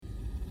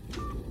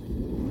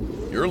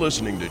You're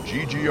listening to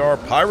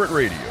GGR Pirate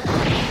Radio.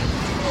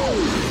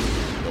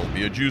 Don't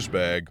be a juice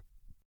bag.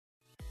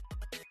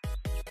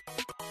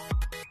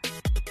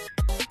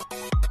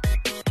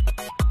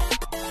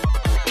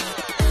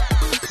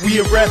 We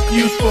a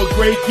refuge for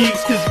great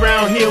geeks, cause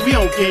round here we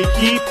don't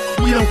gatekeep.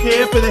 We don't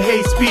care for the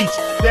hate speech,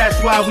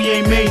 that's why we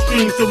ain't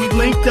mainstream. So we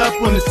linked up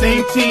on the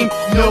same team,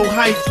 no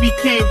heights we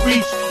can't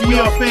reach. We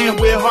are fan,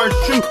 we're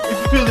hearts true.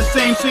 If you feel the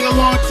same, sing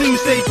along too.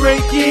 Say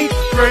great geek,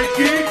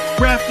 refuge,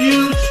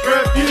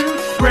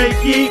 great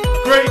geek,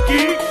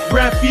 refuge.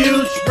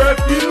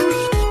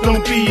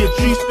 Don't be a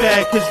juice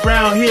bag, cause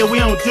round here we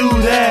don't do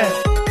that.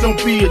 Don't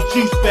be a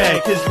juice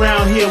bag, cause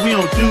round here we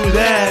don't do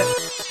that.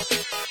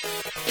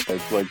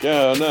 It's like,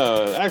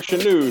 no, action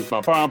news.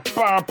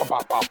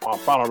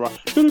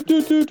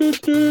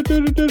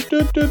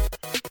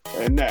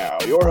 And now,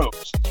 your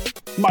host,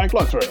 Mike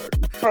Lunsford.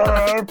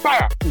 I'm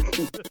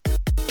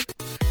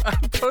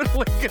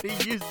totally going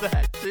to use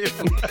that, too.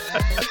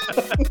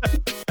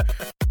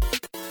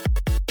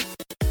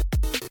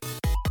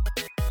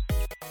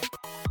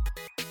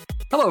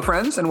 Hello,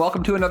 friends, and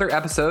welcome to another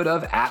episode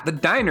of At the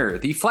Diner,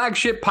 the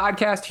flagship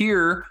podcast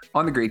here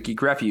on the Great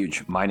Geek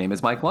Refuge. My name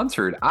is Mike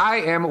Lunsford. I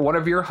am one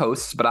of your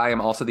hosts, but I am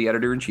also the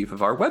editor-in-chief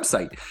of our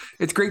website.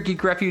 It's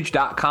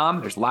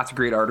greatgeekrefuge.com. There's lots of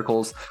great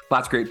articles,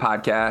 lots of great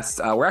podcasts.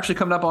 We're actually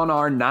coming up on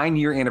our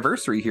 9-year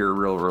anniversary here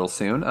real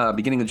soon.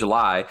 Beginning of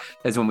July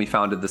is when we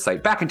founded the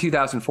site back in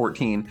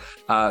 2014.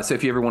 So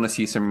if you ever want to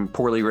see some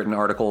poorly written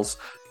articles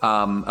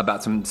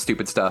about some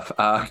stupid stuff,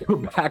 go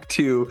back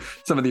to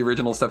some of the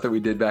original stuff that we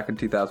did back in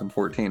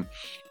 2014.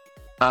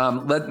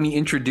 Let me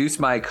introduce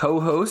my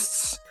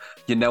co-hosts.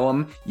 You know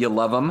them, you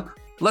love them.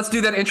 Let's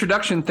do that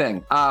introduction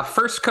thing.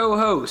 First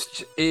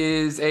co-host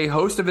is a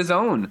host of his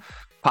own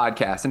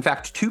podcast. In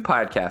fact, 2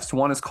 podcasts.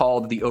 One is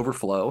called The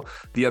Overflow.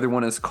 The other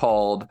one is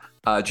called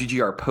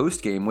GGR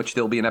Postgame, which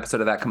there'll be an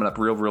episode of that coming up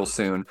real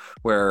soon,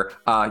 where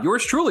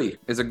yours truly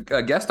is a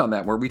guest on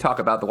that, where we talk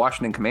about the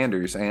Washington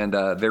Commanders and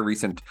their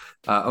recent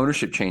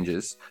ownership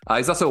changes.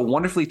 He's also a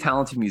wonderfully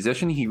talented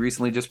musician. He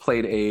recently just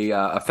played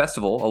a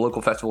festival, a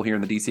local festival here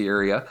in the DC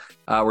area,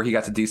 where he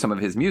got to do some of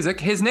his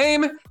music. His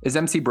name is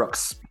MC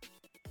Brooks.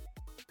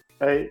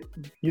 Hey,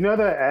 you know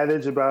that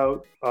adage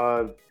about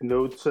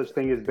no such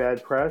thing as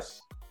bad press?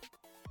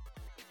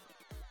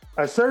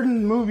 A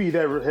certain movie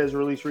that has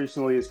released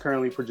recently is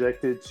currently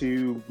projected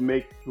to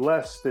make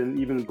less than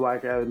even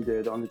Black Adam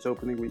did on its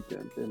opening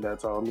weekend, and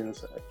that's all I'm going to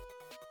say.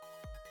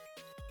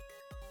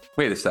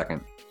 Wait a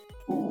second.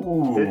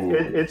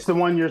 It's the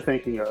one you're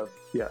thinking of,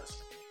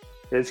 yes.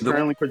 It's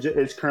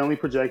currently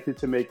projected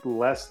to make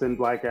less than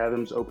Black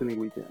Adam's opening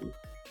weekend.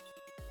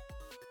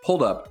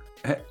 Hold up.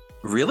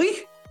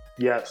 Really?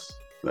 Yes.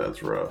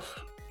 That's rough.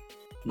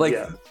 Like,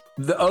 yeah.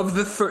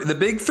 The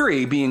big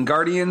 3 being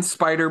Guardians,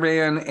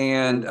 Spider-Man,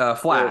 and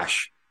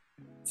Flash.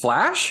 Yes.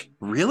 Flash?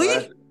 Really?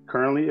 Flash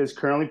is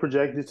currently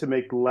projected to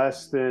make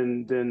less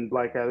than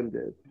Black Adam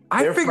did.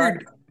 I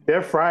figured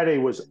their Friday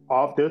was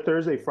off. Their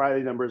Thursday,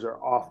 Friday numbers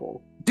are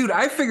awful. Dude,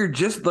 I figured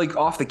just like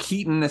off the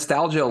Keaton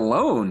nostalgia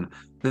alone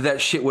that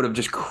shit would have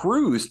just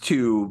cruised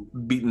to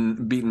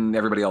beating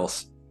everybody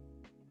else.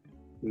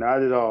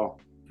 Not at all.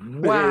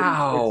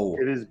 Wow.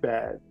 It is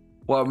bad.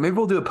 Well, maybe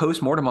we'll do a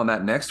post-mortem on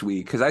that next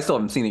week, because I still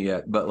haven't seen it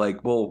yet, but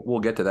like we'll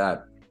get to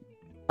that.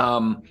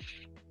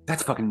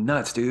 That's fucking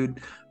nuts, dude.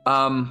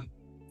 Oh,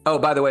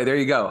 by the way, there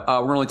you go.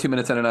 We're only 2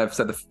 minutes in and I've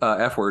said the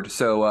F word.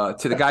 So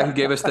to the guy who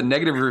gave us the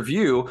negative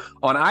review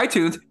on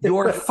iTunes,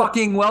 you're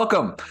fucking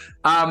welcome.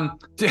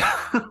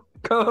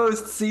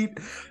 Co-host seat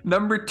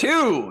number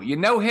 2. You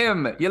know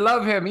him. You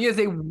love him. He is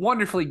a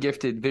wonderfully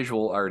gifted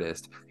visual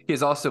artist. He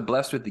is also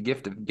blessed with the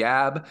gift of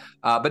gab,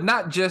 but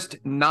not just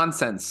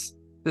nonsense.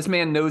 This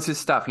man knows his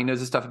stuff. He knows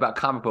his stuff about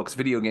comic books,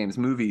 video games,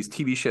 movies,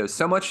 TV shows,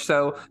 so much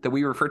so that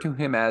we refer to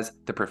him as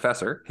the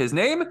Professor. His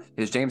name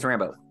is James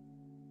Rambo.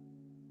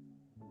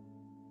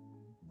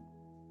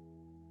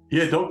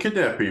 Yeah, don't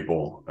kidnap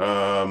people.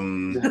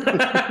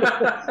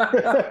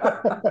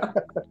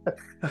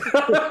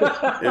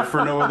 If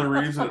for no other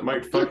reason, it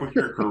might fuck with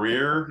your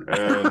career.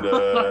 And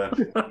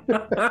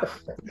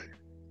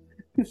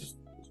just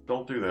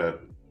don't do that.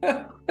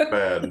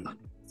 Bad.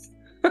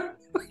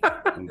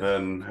 And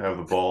then have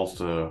the balls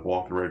to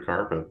walk the red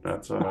carpet.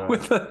 That's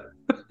with the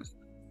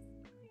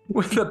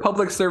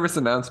public service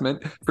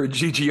announcement for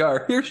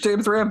GGR. Here's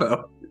James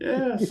Rambo.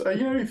 Yes,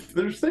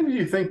 there's things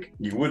you think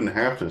you wouldn't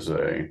have to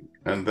say,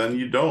 and then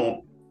you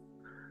don't,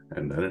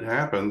 and then it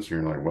happens.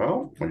 You're like,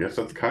 well, I guess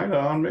that's kind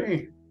of on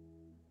me.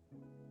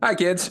 Hi,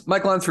 kids.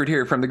 Mike Lunsford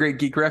here from the Great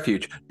Geek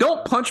Refuge.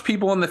 Don't punch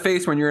people in the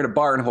face when you're in a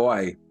bar in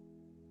Hawaii.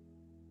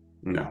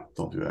 No,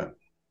 don't do that.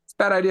 It's a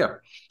bad idea.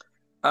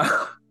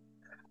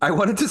 I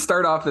wanted to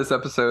start off this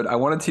episode. I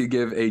wanted to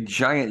give a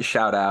giant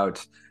shout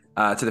out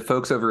to the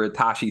folks over at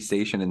Tashi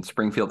Station in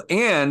Springfield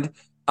and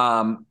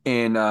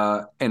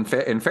in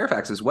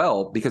Fairfax as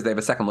well, because they have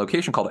a second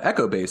location called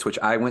Echo Base, which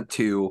I went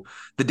to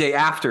the day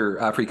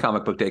after Free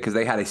Comic Book Day, because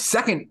they had a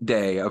second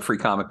day of Free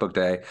Comic Book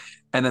Day,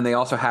 and then they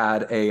also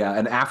had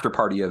an after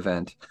party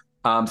event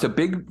So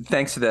big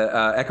thanks to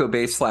the Echo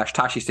Base /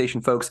 Tashi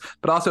Station folks,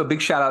 but also a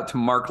big shout out to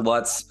Mark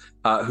Lutz,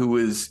 who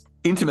was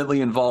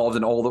intimately involved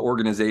in all the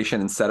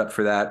organization and setup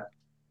for that.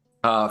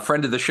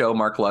 Friend of the show,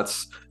 Mark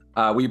Lutz.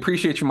 We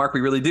appreciate you, Mark.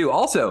 We really do.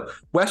 Also,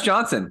 Wes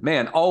Johnson,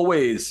 man,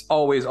 always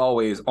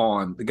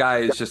on. The guy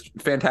is just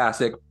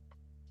fantastic.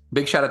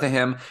 Big shout out to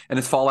him and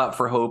his Fallout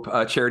for Hope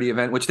charity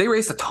event, which they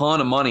raised a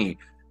ton of money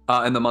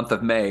in the month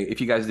of May,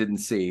 if you guys didn't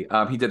see.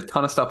 He did a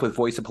ton of stuff with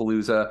Voice of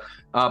Palooza,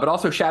 but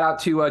also shout out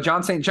to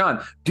John St.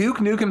 John, Duke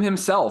Nukem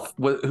himself,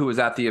 who was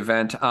at the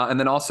event, and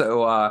then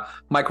also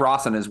Mike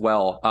Rawson as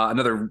well,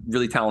 another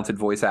really talented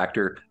voice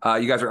actor.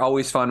 You guys are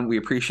always fun. We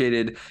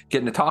appreciated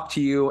getting to talk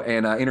to you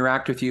and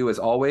interact with you as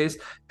always,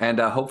 and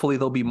hopefully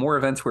there'll be more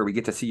events where we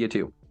get to see you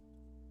too.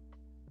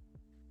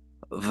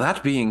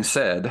 That being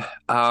said,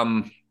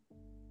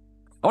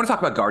 I want to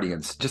talk about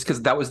Guardians, just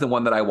because that was the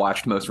one that I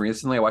watched most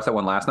recently. I watched that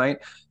one last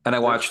night, and I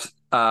watched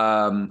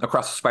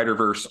Across the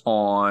Spider-Verse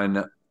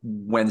on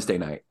Wednesday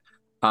night.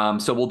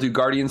 So we'll do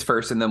Guardians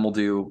first, and then we'll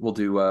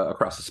do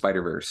Across the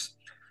Spider-Verse.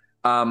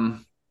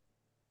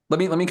 Let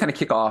me kind of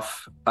kick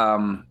off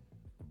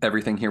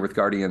everything here with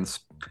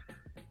Guardians.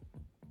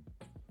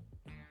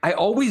 I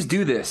always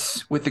do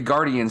this with the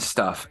Guardians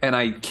stuff, and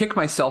I kick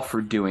myself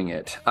for doing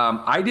it.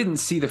 I didn't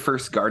see the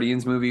first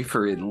Guardians movie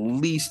for at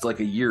least like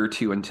a year or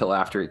two until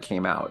after it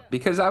came out,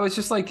 because I was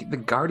just like, the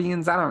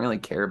Guardians, I don't really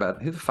care about.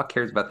 Who the fuck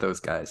cares about those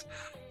guys?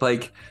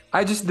 Like,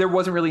 there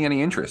wasn't really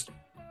any interest.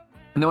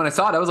 And then when I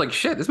saw it, I was like,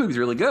 shit, this movie's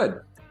really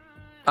good.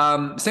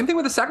 Same thing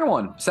with the second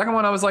one. Second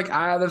one, I was like,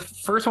 the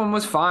first one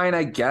was fine,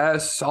 I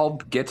guess. I'll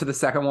get to the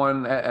second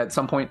one at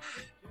some point.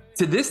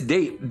 To this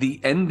date, the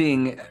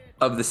ending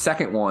of the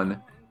second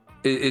one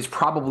is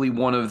probably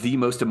one of the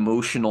most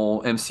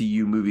emotional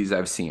MCU movies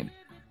I've seen.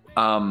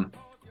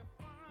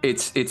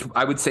 It's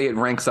I would say it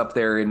ranks up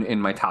there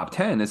in my top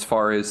 10 as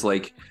far as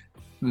like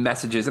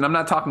messages. And I'm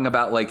not talking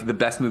about like the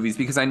best movies,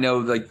 because I know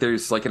like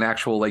there's like an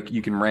actual, like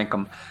you can rank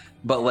them.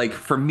 But like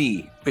for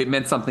me, it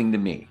meant something to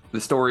me.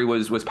 The story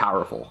was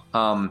powerful.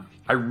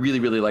 I really,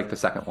 really liked the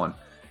second one.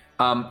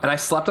 And I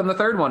slept on the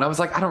third one. I was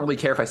like, I don't really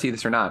care if I see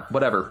this or not.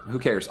 Whatever. Who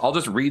cares? I'll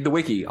just read the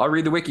wiki. I'll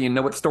read the wiki and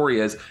know what the story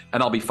is,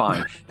 and I'll be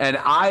fine. And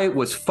I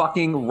was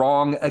fucking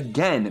wrong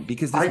again,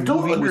 because this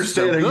movie was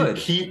so good. I don't understand how you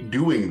keep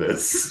doing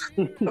this.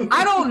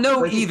 I don't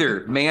know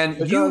either, man.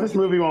 This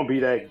movie won't be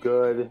that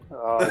good.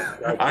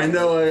 I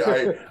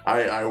know.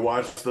 I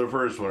watched the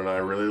first one and I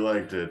really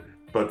liked it,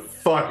 but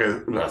fuck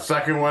it, the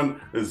second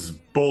one is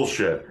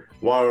bullshit.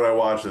 Why would I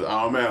watch this?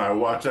 Oh man, I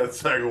watched that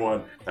second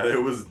one and it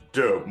was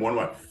dope. One of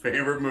my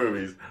favorite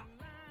movies.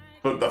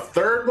 But the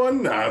third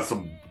one, nah,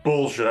 some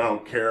bullshit. I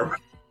don't care.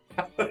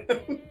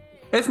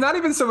 It's not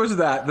even so much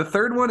that. The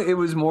third one, it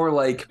was more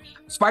like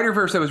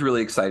Spider-Verse I was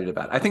really excited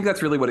about. I think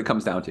that's really what it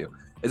comes down to,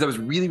 is I was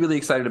really, really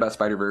excited about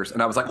Spider-Verse,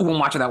 and I was like, oh, I'm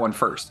watching that one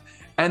first.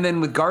 And then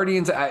with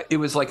Guardians, it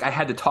was like I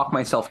had to talk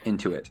myself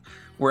into it,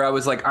 where I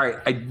was like, all right,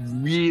 I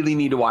really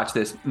need to watch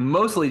this,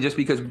 mostly just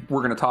because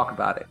we're going to talk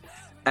about it.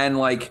 And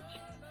like,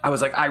 I was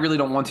like, I really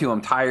don't want to.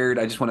 I'm tired.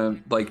 I just want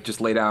to like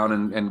just lay down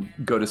and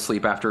go to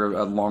sleep after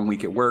a long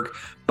week at work.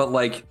 But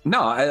like,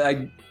 no,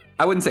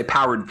 I wouldn't say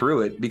powered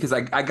through it, because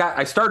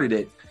I started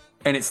it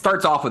and it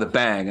starts off with a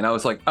bang, and I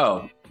was like,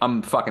 oh,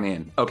 I'm fucking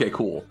in. Okay,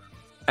 cool.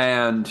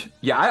 And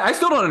yeah, I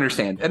still don't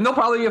understand. And there'll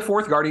probably be a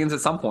fourth Guardians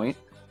at some point.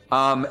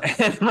 And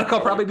like,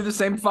 I'll probably do the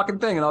same fucking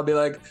thing, and I'll be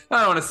like, I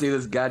don't want to see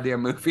this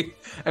goddamn movie.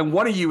 And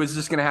one of you is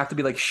just gonna have to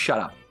be like, shut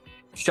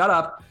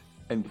up,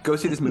 and go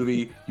see this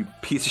movie, you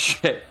piece of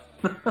shit.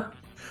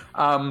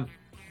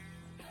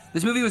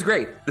 This movie was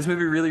great. This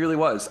movie really, really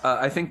was.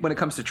 I think when it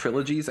comes to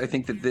trilogies, I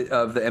think that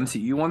of the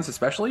MCU ones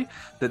especially,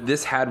 that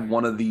this had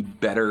one of the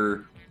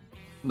better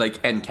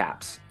like end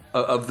caps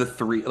of the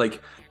three.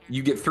 Like,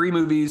 you get three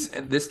movies,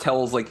 and this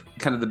tells like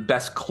kind of the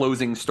best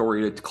closing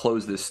story to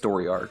close this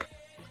story arc.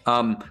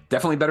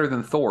 Definitely better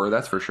than Thor,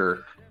 that's for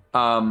sure.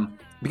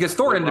 Because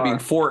Thor ended up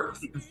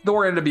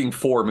being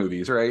four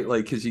movies, right?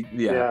 Like, because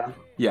yeah.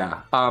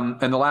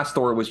 And the last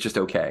Thor was just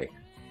okay.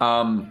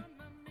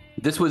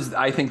 This was,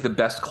 I think, the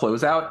best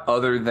closeout,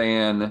 other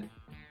than,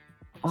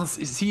 well,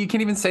 see, you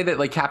can't even say that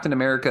like Captain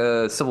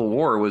America Civil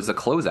War was a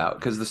closeout,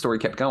 because the story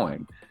kept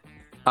going.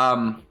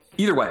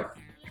 Either way,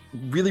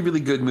 really,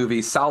 really good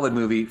movie, solid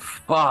movie.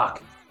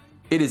 Fuck,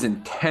 it is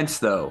intense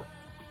though.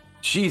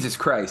 Jesus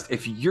Christ,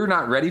 if you're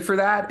not ready for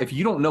that, if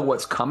you don't know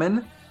what's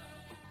coming,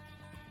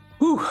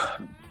 whew,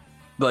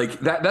 like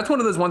that's one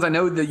of those ones. I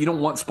know that you don't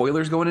want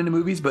spoilers going into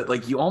movies, but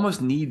like you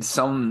almost need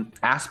some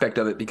aspect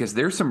of it, because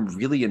there's some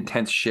really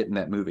intense shit in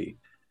that movie.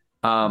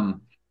 I've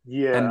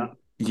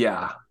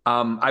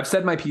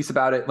said my piece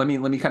about it. Let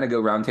me kind of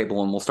go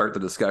roundtable and we'll start the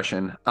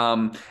discussion.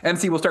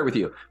 MC, we'll start with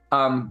you.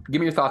 Give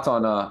me your thoughts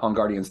on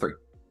Guardians 3.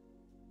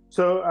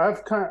 So I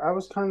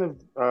was kind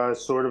of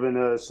sort of in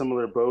a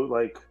similar boat.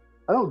 Like,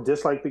 I don't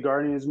dislike the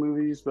Guardians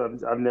movies, but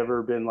I've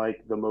never been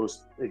like the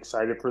most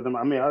excited for them.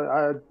 I mean,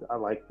 I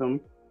like them.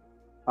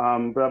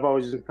 But I've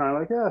always just kind of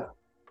like, yeah,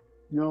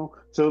 you know.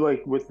 So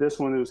like with this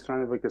one, it was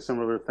kind of like a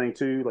similar thing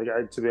too. Like,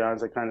 to be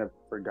honest, I kind of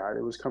forgot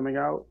it was coming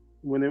out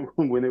when it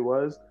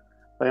was.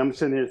 Like I'm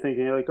sitting here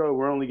thinking, like, oh,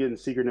 we're only getting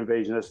Secret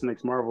Invasion. That's the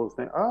next Marvel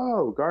thing.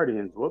 Oh,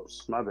 Guardians.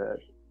 Whoops, my bad.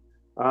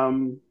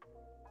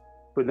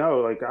 But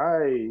no, like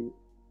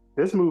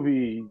this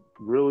movie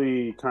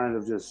really kind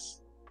of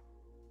just.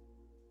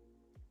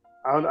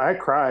 I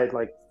cried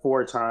like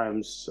 4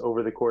 times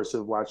over the course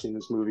of watching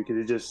this movie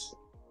because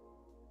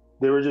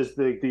there were just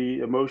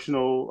the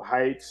emotional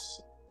heights,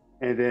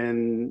 and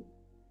then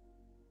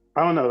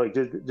I don't know, like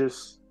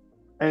just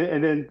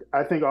and then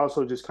I think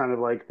also just kind of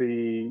like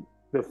the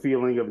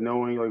feeling of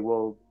knowing like,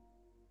 well,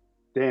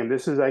 damn,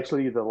 this is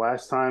actually the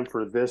last time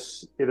for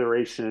this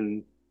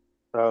iteration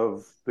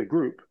of the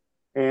group.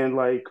 And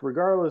like,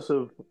 regardless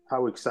of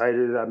how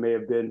excited I may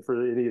have been for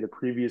any of the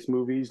previous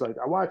movies, like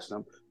I watched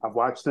them. I've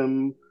watched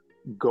them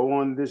go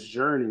on this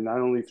journey, not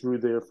only through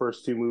their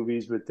first 2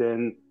 movies, but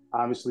then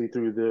obviously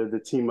through the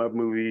team up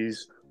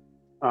movies,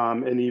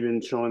 and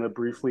even showing up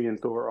briefly in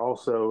Thor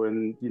also.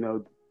 And,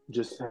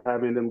 just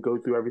having them go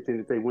through everything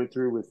that they went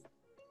through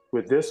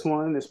with this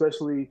one,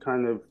 especially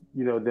kind of,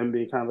 them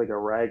being kind of like a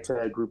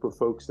ragtag group of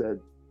folks that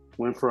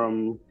went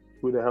from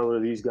who the hell are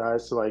these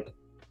guys to like,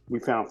 we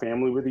found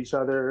family with each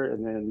other.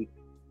 And then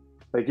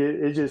like,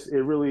 it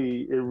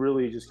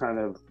really just kind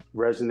of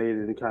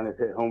resonated and kind of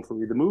hit home for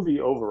me. The movie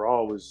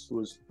overall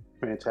was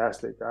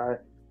fantastic.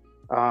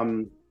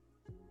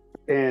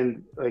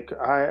 And like,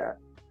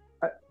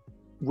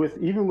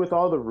 with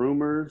all the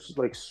rumors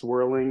like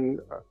swirling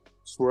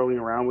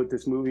around with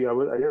this movie, I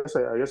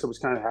guess I was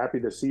kind of happy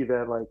to see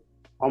that like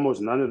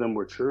almost none of them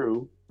were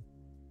true,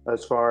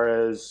 as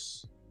far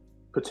as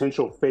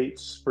potential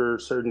fates for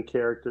certain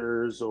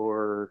characters,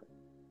 or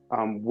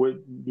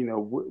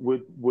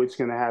what's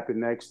going to happen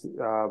next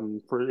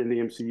for in the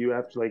MCU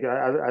after. Like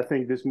I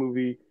think this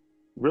movie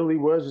really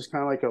was just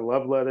kind of like a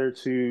love letter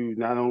to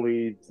not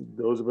only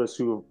those of us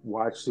who have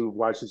watched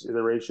this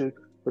iteration,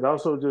 but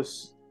also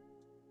just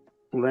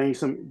laying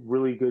some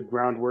really good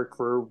groundwork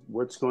for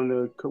what is going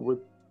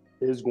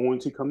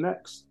to come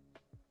next.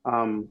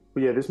 But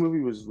yeah, this movie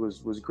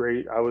was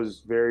great. I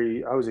was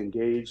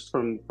engaged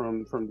from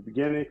the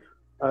beginning.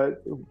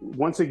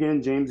 Once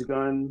again, James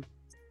Gunn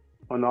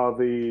on all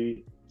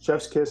the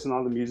chef's kiss and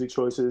all the music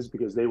choices,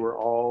 because they were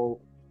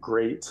all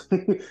great.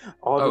 Like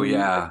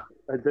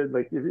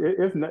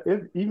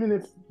even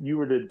if you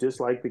were to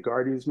dislike the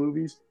Guardians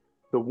movies,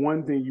 the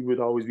one thing you would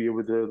always be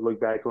able to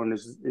look back on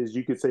is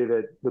you could say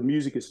that the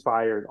music is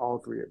fire in all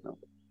 3 of them.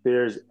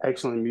 There's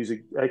excellent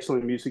music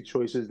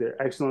choices.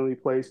 They're excellently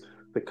placed.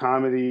 The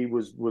comedy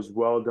was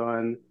well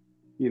done.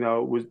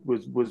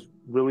 Was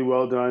really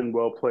well done,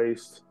 well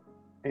placed.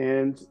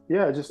 And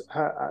yeah,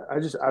 I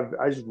just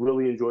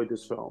really enjoyed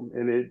this film,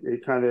 and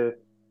it kind of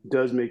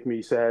does make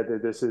me sad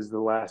that this is the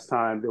last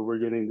time that we're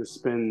getting to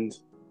spend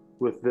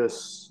with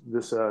this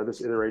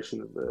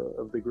iteration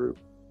of the group.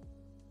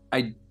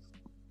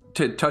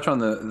 To touch on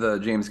the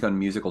James Gunn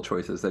musical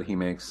choices that he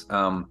makes,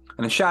 and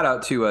a shout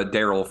out to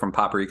Daryl from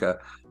Paprika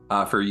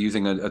for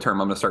using a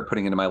term I'm going to start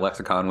putting into my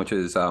lexicon, which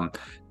is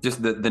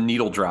just the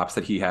needle drops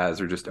that he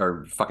has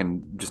are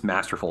fucking just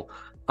masterful.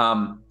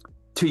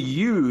 To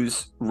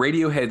use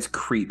Radiohead's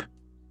Creep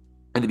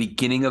in the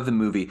beginning of the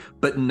movie,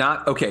 but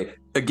not, okay,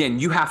 again,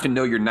 you have to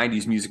know your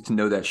 90s music to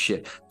know that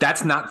shit.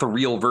 That's not the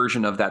real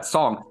version of that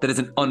song. That is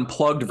an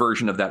unplugged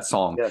version of that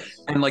song.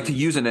 Yes. And like, to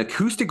use an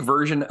acoustic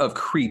version of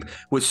Creep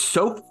was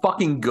so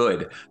fucking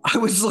good. I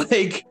was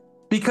like,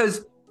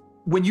 because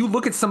when you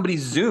look at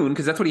somebody's Zune,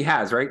 because that's what he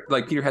has, right?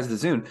 Like Peter has the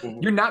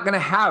Zune, you're not going to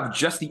have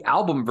just the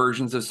album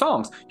versions of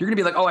songs. You're going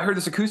to be like, oh, I heard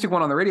this acoustic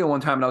one on the radio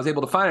one time and I was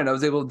able to find it. I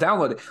was able to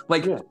download it.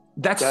 Like,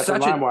 that's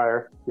such a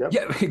LimeWire. Yep.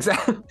 Yeah,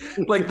 exactly.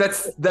 Like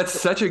that's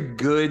such a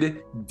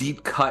good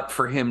deep cut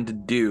for him to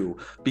do,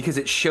 because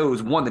it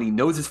shows, one, that he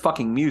knows his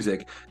fucking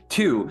music,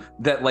 2,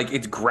 that like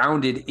it's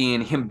grounded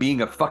in him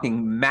being a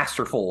fucking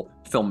masterful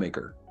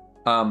filmmaker.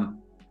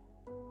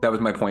 That was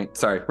my point.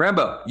 Sorry.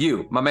 Rambo,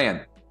 you, my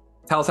man.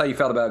 Tell us how you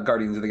felt about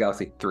Guardians of the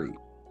Galaxy 3.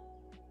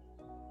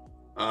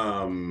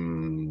 I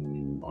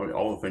mean,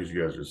 all the things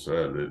you guys just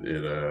said,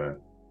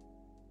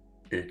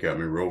 it got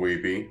me real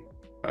weepy.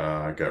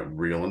 It got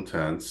real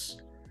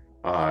intense.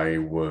 I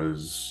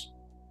was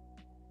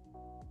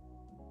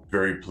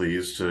very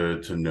pleased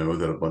to know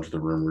that a bunch of the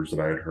rumors that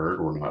I had heard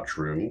were not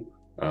true.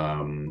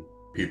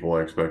 People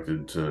I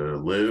expected to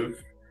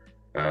live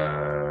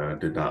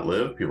did not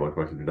live. People I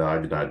expected to die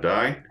did not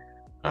die.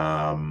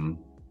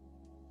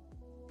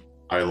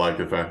 I like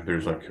the fact that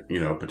there's like,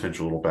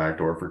 potential little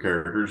backdoor for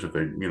characters if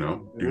they,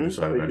 do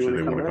decide eventually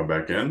they want to come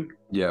back in.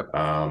 Yeah.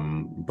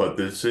 But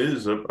this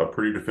is a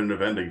pretty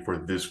definitive ending for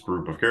this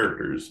group of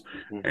characters.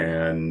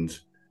 And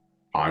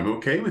I'm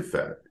okay with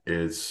that.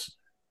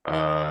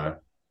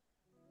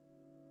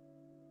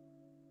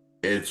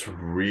 It's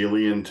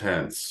really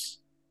intense,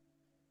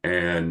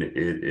 and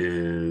it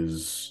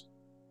is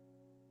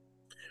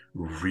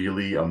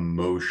really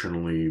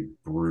emotionally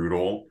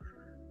brutal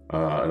in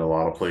a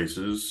lot of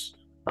places.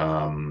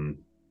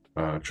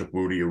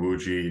 Chukwudi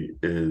Iwuji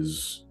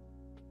is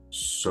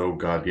so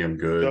goddamn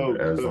good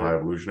as the High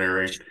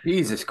Evolutionary.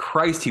 Jesus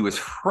Christ, he was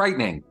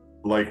frightening.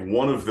 Like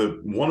one of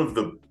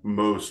the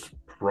most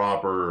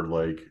proper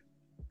like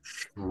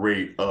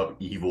straight up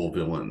evil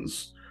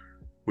villains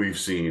we've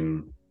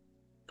seen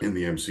in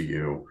the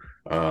MCU.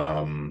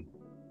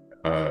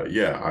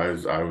 Yeah,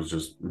 I was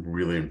just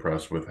really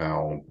impressed with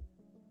how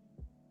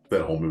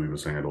that whole movie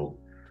was handled.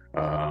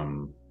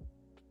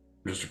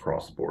 Just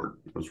across the board,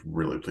 I was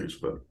really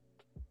pleased with it.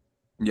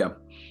 Yeah,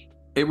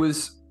 it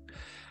was.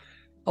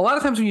 A lot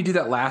of times when you do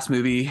that last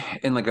movie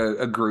in like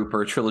a group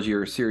or a trilogy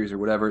or a series or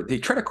whatever, they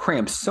try to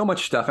cram so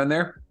much stuff in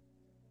there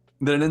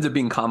that it ends up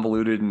being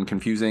convoluted and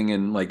confusing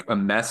and like a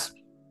mess.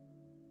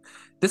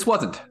 This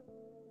wasn't.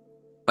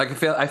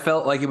 Like I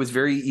felt like it was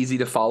very easy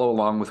to follow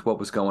along with what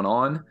was going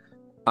on.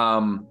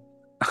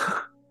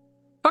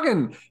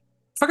 Fucking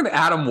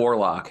Adam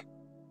Warlock.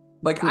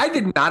 Like I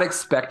did not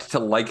expect to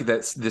like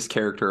this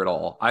character at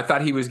all. I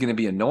thought he was going to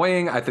be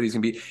annoying. I thought he was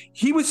going to be.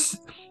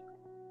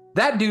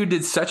 That dude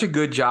did such a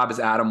good job as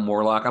Adam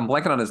Warlock. I'm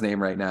blanking on his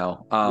name right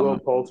now. Will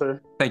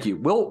Poulter. Thank you.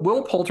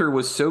 Will Poulter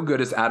was so good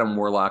as Adam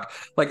Warlock.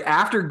 Like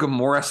after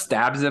Gamora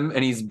stabs him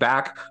and he's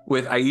back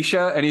with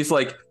Aisha and he's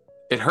like,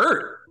 it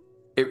hurt.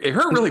 It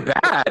hurt really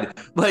bad.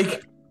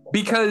 Like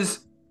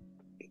because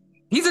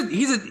he's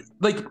a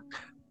like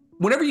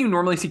whenever you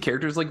normally see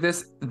characters like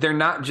this, they're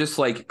not just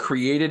like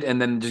created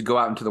and then just go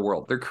out into the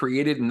world. They're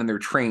created and then they're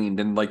trained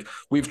and like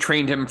we've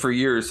trained him for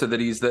years so that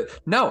he's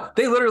no,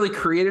 they literally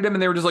created him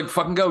and they were just like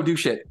fucking go do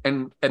shit.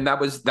 And that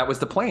was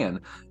the plan.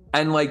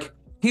 And like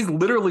he's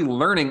literally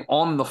learning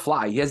on the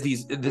fly. He has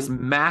this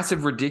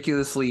massive,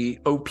 ridiculously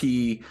OP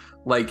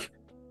like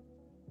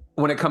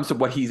when it comes to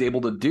what he's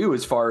able to do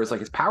as far as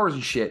like his powers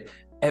and shit.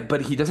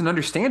 But he doesn't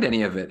understand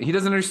any of it. He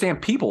doesn't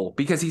understand people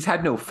because he's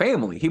had no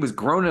family. He was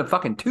grown in a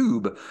fucking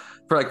tube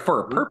for a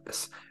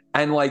purpose.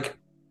 And like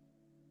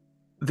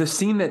the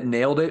scene that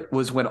nailed it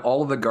was when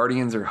all of the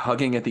Guardians are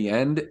hugging at the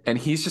end and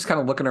he's just kind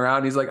of looking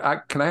around. He's like,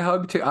 can I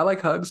hug too? I like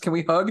hugs. Can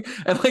we hug?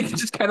 And like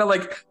just kind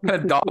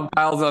of dog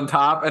piles on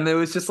top. And it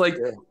was just like,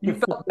 you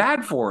felt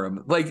bad for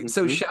him. Like,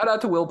 so shout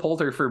out to Will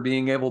Poulter for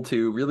being able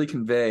to really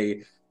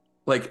convey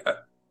like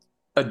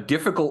a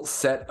difficult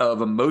set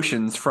of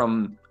emotions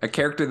from a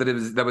character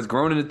that was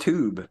grown in a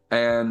tube,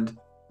 and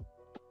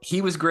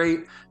he was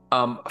great.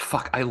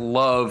 I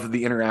love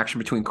the interaction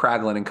between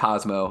Kraglin and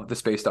Cosmo, the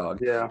space dog.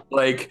 Yeah,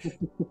 like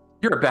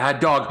you're a bad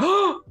dog.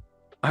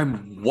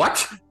 I'm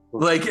what?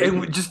 Like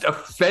and just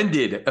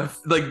offended, and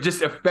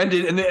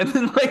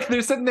then like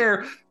they're sitting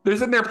there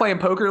playing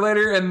poker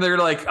later, and they're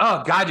like,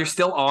 "Oh God, you're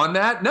still on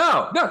that?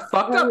 No, it's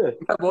fucked up."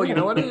 Yeah. Well, you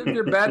know what? If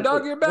you're a bad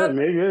dog, you're bad.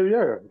 Yeah, maybe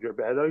you're a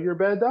bad dog. You're a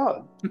bad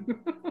dog.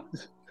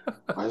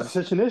 Why is it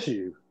such an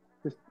issue?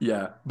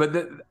 Yeah, but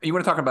you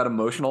want to talk about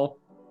emotional?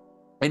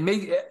 It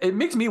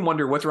makes me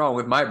wonder what's wrong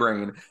with my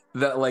brain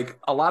that like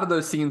a lot of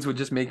those scenes would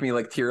just make me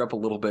like tear up a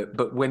little bit.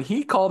 But when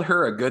he called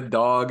her a good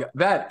dog,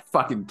 that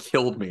fucking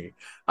killed me.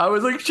 I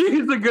was like,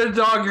 she's a good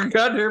dog. You're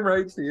goddamn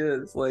right, she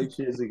is. Like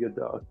she is a good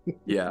dog.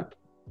 Yeah.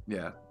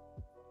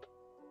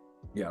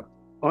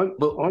 On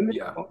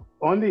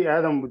the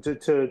Adam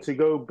to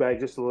go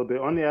back just a little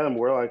bit on the Adam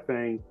Warlock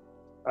thing,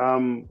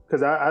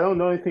 because I don't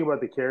know anything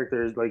about the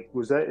characters. Like,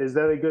 would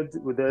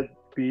that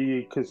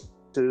be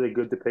considered a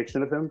good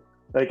depiction of him?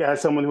 Like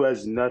as someone who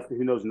knows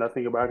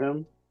nothing about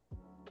him.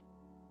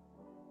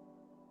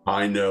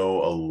 I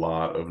know a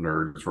lot of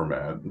nerds were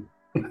mad.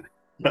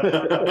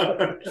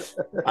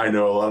 I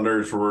know a lot of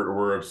nerds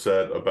were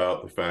upset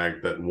about the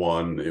fact that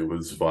one, it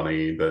was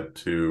funny, that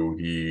two,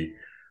 he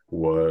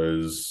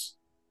was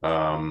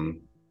I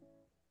don't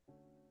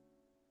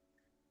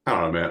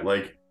know, man.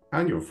 Like, I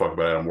don't give a fuck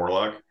about Adam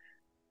Warlock.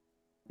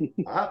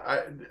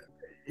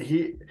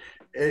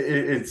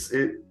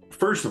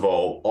 First of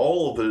all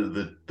of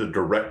the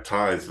direct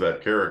ties to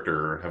that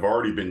character have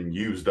already been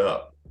used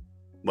up.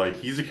 Like,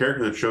 he's a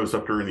character that shows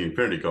up during the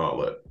Infinity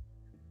Gauntlet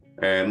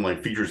and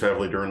like features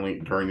heavily during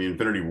the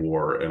Infinity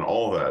War and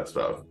all of that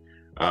stuff.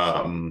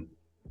 Doesn't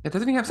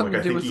he have something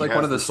to do with like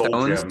one of the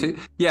stones too?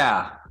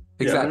 Yeah,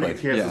 exactly. Yeah,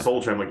 he has the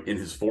soul gem like in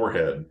his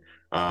forehead,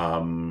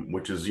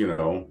 which is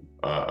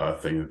a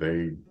thing that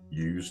they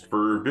used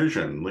for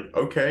Vision. Like,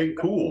 okay,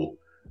 cool.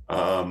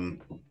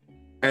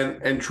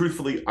 And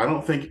truthfully, I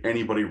don't think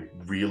anybody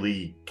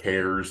really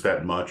cares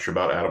that much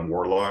about Adam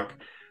Warlock.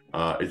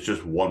 It's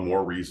just one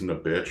more reason to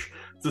bitch.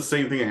 It's the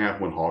same thing that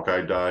happened when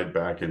Hawkeye died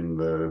back in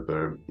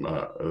the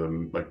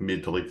like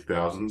mid to late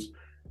 2000s.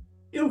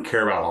 You don't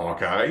care about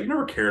Hawkeye. You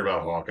never cared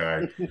about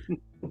Hawkeye.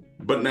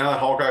 But now that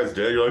Hawkeye's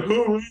dead, you're like,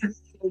 oh,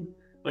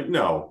 like,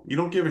 no, you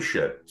don't give a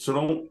shit. So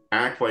don't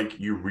act like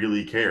you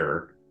really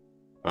care.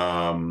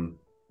 But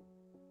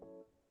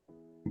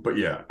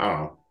yeah, I don't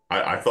know.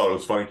 I thought it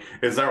was funny.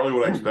 It's not really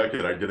what I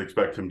expected. I did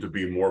expect him to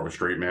be more of a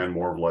straight man,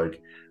 more of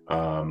like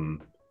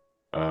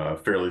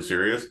fairly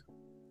serious.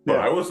 But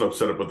I wasn't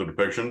upset about the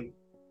depiction.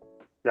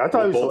 Yeah, I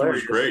thought he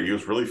was great. He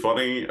was really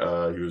funny.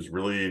 He was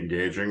really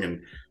engaging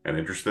and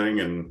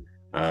interesting, and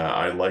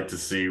I'd like to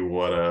see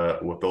what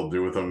they'll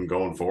do with him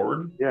going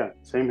forward. Yeah,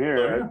 same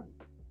here.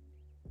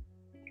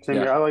 Same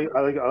here. I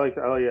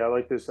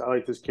like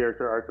this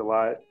character arc a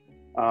lot.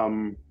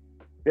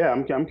 Yeah,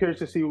 I'm curious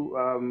to see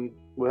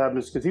what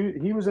happens because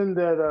he was in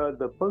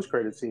the post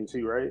credit scene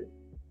too, right?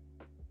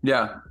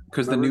 Yeah,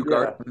 because the new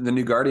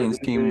Guardians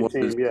team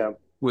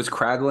was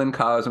Kraglin,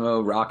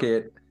 Cosmo,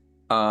 Rocket,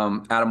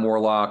 Adam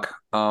Warlock,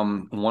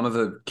 one of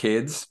the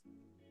kids.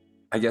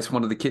 I guess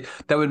one of the kids.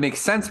 That would make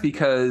sense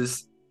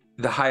because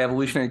the High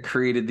Evolutionary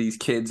created these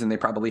kids, and they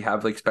probably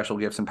have like special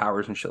gifts and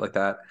powers and shit like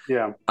that.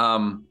 Yeah.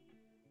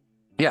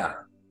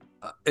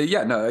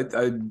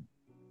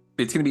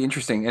 It's gonna be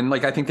interesting, and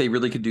like I think they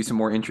really could do some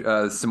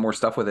more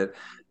stuff with it.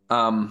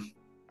 God,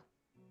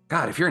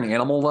 if you're an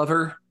animal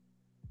lover,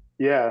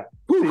 yeah.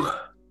 See,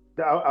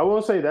 I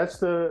will say that's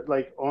the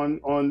like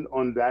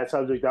on that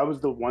subject. That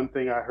was the one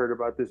thing I heard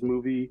about this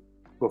movie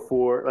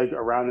before, like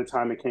around the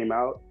time it came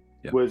out,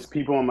 was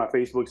people on my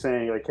Facebook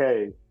saying like,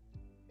 "Hey,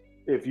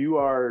 if you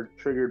are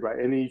triggered by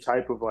any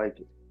type of like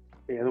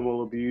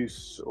animal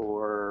abuse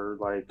or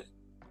like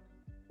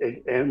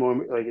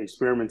animal like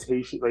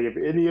experimentation, like if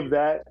any of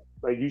that,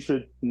 like you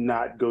should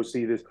not go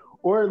see this,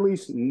 or at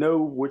least know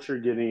what you're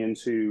getting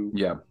into."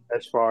 Yeah.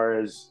 As far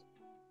as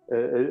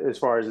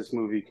this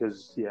movie,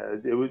 because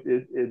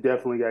it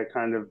definitely got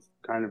kind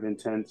of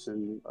intense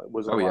and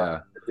was a lot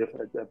of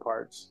different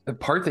parts. The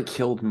part that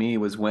killed me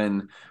was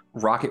when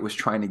Rocket was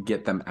trying to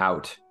get them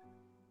out,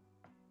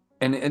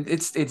 and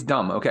it's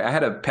dumb. Okay, I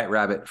had a pet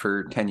rabbit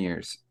for 10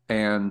 years,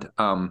 and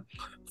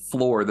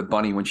Floor, the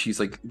bunny, when she's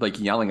like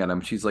yelling at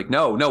him, she's like,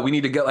 no, we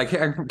need to go. Like,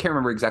 I can't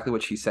remember exactly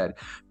what she said,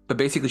 but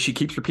basically she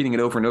keeps repeating it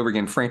over and over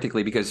again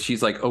frantically because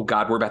she's like, oh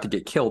God, we're about to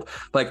get killed.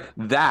 Like,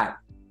 that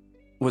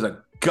was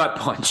a gut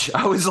punch.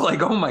 I was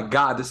like, oh my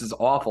God, this is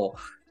awful.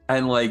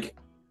 And like,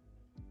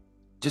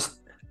 just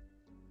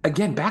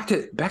again, back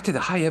to the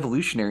High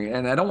Evolutionary,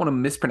 and I don't want to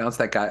mispronounce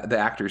that guy, the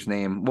actor's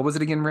name. What was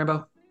it again,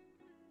 Rambo?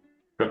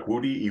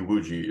 Chukwudi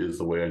Iwuji is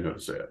the way I know to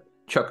say it.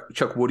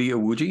 Chukwudi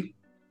Iwuji?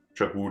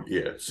 Chukwudi,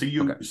 yeah.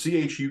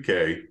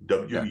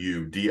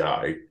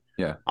 CHUKWUDI.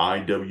 Yeah.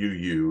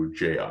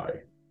 IWUJI.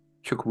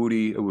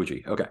 Chukwudi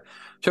Iwuji. Okay.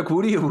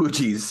 Chukwudi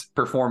Iwuji's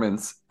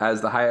performance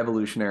as the High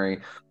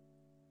Evolutionary,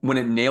 when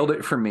it nailed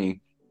it for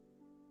me,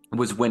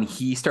 was when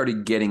he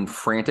started getting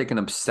frantic and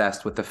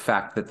obsessed with the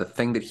fact that the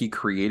thing that he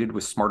created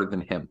was smarter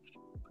than him.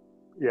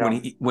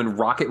 Yeah. When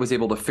Rocket was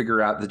able to figure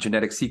out the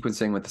genetic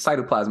sequencing with the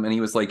cytoplasm, and he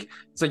was like,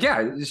 it's like,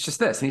 yeah, it's just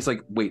this. And he's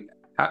like, wait,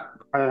 how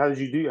did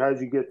you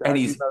get that? And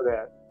you know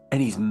that?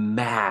 And he's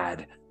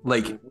mad.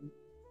 Like,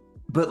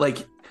 but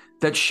like,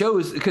 that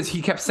shows, because he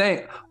kept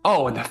saying,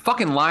 oh, and the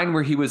fucking line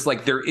where he was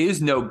like, there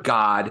is no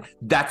God,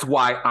 that's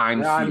why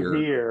I'm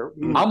here.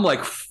 I'm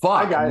like,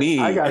 fuck me.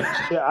 I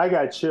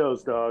got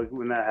chills, dog,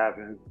 when that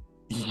happened.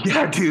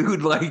 Yeah,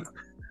 dude. Like,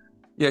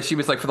 yeah, she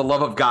was like, for the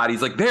love of God.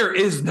 He's like, there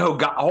is no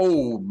God.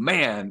 Oh,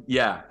 man.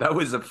 Yeah, that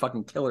was a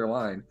fucking killer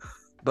line.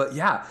 But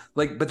yeah,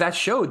 like, but that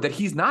showed that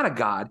he's not a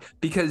God,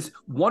 because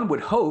one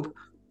would hope,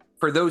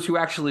 for those who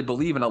actually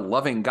believe in a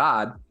loving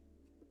God,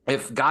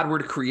 if God were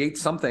to create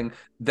something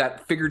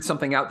that figured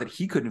something out that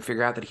he couldn't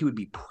figure out, that he would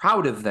be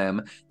proud of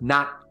them,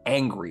 not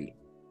angry.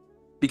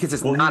 Because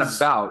it's not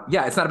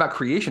about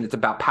creation, it's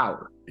about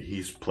power.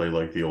 He's played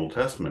like the Old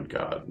Testament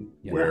God,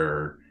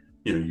 where,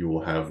 you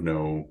will have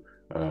no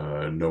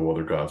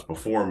other gods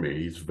before me.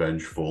 He's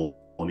vengeful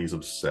and he's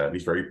upset. And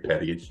he's very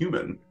petty and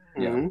human.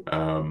 Yeah.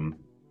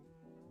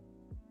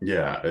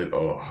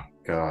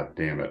 God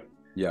damn it.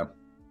 Yeah.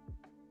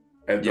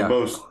 And the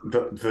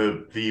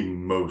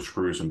most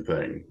gruesome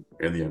thing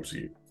in the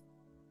MCU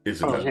is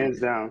hands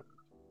down.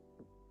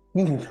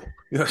 Hands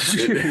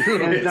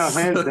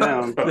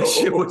down.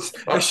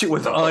 That shit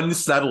was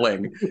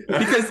unsettling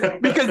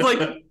because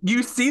like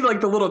you see like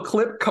the little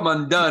clip come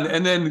undone,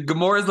 and then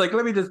Gamora's like,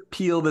 let me just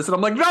peel this, and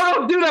I'm like, no,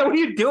 don't do that. What are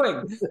you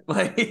doing?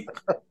 Like,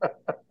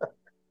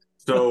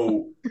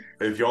 so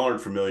if y'all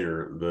aren't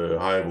familiar, the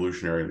High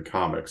Evolutionary in the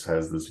comics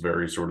has this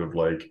very sort of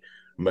like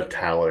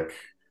metallic,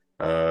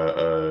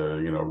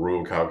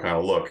 Royal Cow kind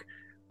of look,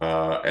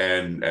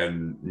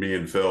 and me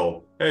and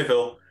Phil, hey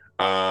Phil,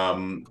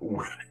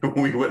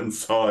 we went and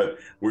saw it.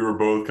 We were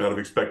both kind of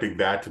expecting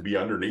that to be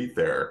underneath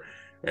there,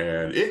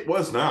 and it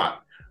was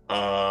not.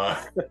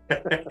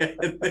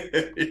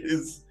 It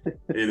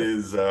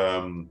is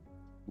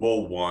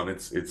well, one,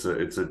 it's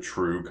a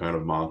true kind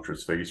of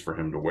monstrous face for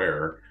him to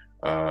wear,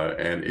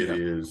 and it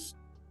is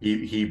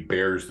he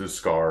bears the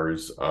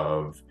scars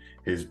of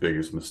his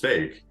biggest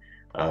mistake.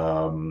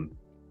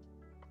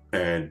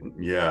 And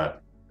yeah,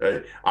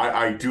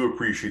 I do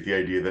appreciate the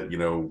idea that,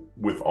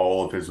 with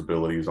all of his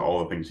abilities,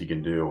 all the things he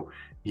can do,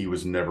 he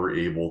was never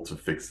able to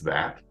fix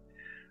that.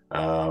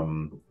 I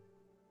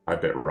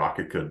bet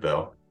Rocket could,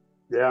 though.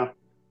 Yeah.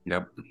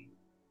 Yep.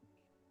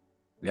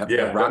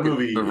 Yeah,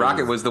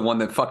 Rocket was the one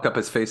that fucked up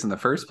his face in the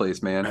first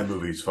place, man. That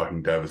movie's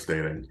fucking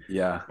devastating.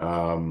 Yeah.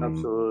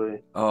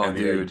 Absolutely. Oh, and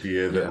dude. The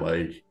idea that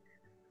like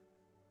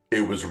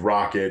it was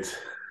Rocket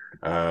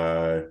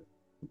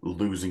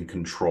losing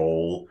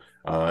control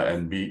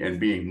and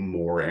being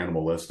more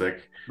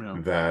animalistic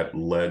that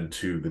led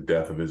to the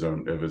death of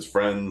his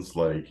friends.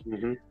 Like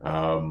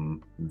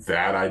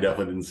that I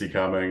definitely didn't see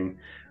coming.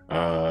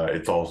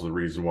 It's also the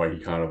reason why he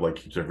kind of like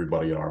keeps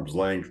everybody at arm's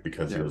length,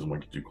 because he doesn't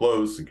want to get too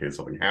close in case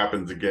something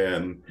happens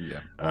again.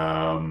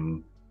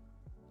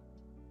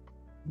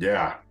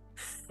 Yeah.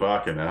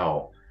 Fucking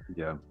hell.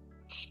 Yeah.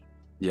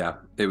 Yeah.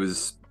 It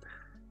was,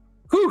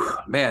 whew,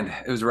 man,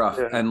 it was rough.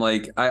 Yeah. And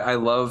like, I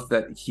love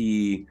that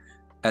he,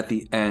 at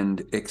the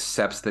end,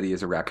 accepts that he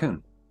is a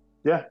raccoon.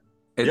 Yeah.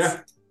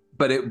 It's,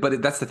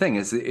 but that's the thing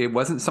is it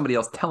wasn't somebody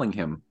else telling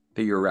him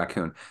that you're a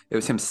raccoon. It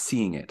was him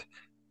seeing it.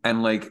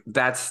 And like,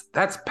 that's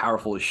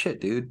powerful as shit,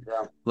 dude.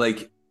 Yeah.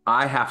 Like,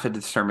 I have to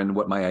determine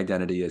what my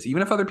identity is.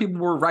 Even if other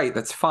people were right,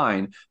 that's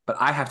fine. But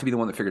I have to be the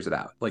one that figures it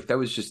out. Like, that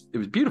was just, it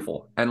was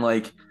beautiful. And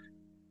like,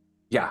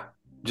 yeah,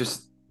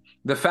 just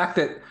the fact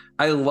that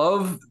I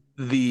love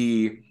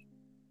the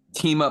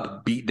team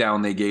up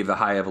beatdown they gave the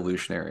High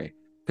Evolutionary.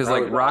 Because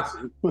like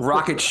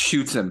Rocket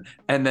shoots him,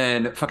 and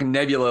then fucking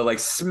Nebula like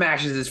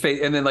smashes his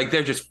face, and then like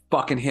they're just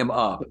fucking him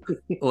up.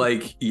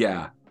 Like,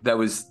 yeah, that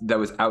was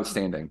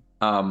outstanding.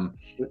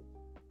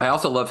 I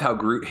also loved how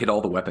Groot hit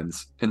all the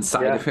weapons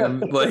inside of him.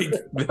 Like,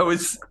 that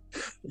was,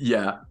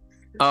 yeah.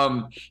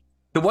 The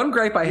one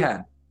gripe I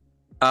had,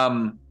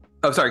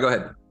 oh, sorry, go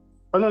ahead.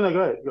 Oh, no, go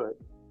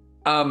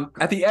ahead.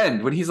 At the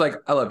end, when he's like,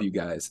 I love you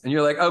guys, and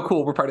you're like, oh,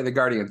 cool, we're part of the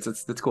Guardians.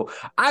 That's cool.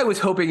 I was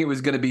hoping it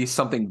was going to be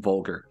something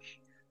vulgar.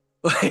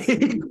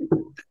 Like,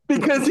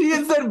 because he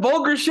had said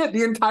vulgar shit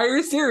the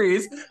entire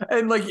series,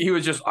 and like, he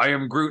was just, I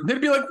am Groot. And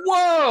they'd be like,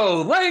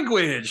 whoa,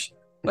 language.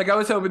 Like, I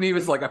was hoping he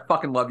was like, I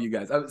fucking love you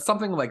guys.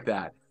 Something like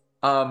that.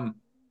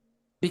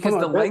 Because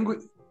the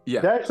language,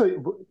 yeah. That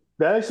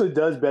actually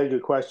does beg a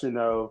question,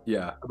 though.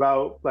 Yeah.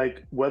 About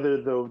like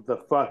whether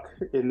the fuck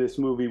in this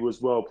movie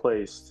was well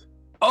placed.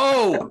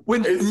 Oh,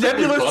 when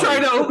Nebula's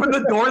trying to open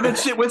the door, that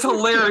shit was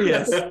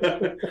hilarious.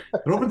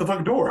 Open the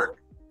fucking door.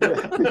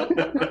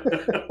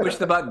 Push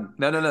the button.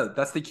 No.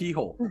 That's the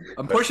keyhole.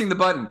 I'm pushing the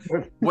button.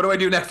 What do I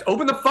do next?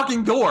 Open the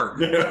fucking door.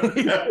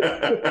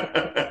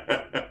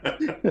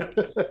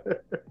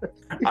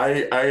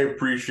 I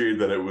appreciate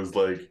that it was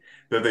like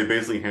that they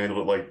basically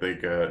handled it like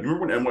remember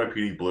when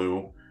NYPD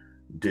Blue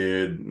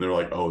did, they're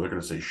like, oh, they're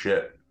gonna say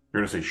shit.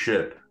 They're gonna say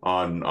shit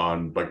on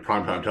like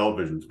primetime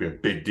television. It's gonna be a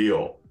big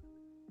deal.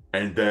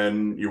 And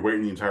then you're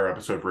waiting the entire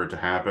episode for it to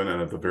happen, and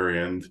at the very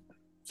end,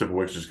 Simple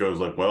Witch just goes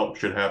like, well,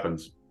 shit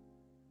happens.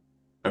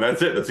 And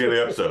that's it. That's the end of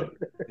the episode.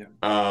 Yeah.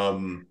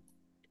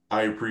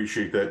 I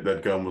appreciate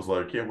that Gunn was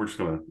like, yeah, I'm just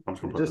gonna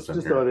put this in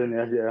here. Throw it in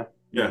there,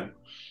 yeah.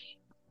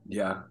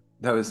 Yeah.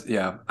 That was,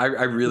 yeah. I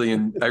really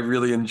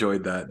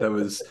enjoyed that. That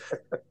was,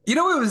 it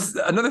was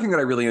another thing that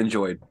I really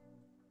enjoyed.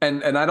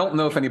 And I don't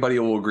know if anybody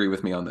will agree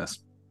with me on this.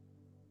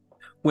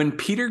 When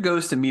Peter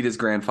goes to meet his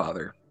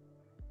grandfather,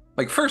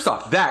 like, first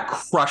off, that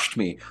crushed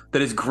me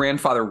that his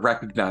grandfather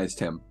recognized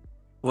him.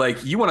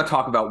 Like, you want to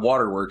talk about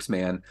waterworks,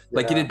 man.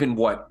 Like, it had been,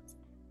 what,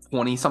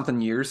 20-something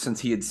years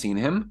since he had seen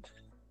him?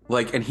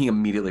 Like, and he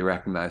immediately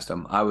recognized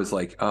him. I was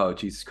like, oh,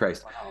 Jesus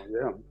Christ. Wow,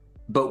 yeah.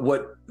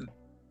 But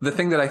the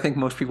thing that I think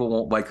most people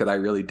won't like that I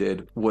really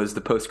did was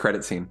the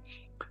post-credit scene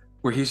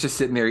where he's just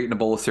sitting there eating a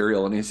bowl of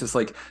cereal, and he's just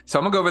like, so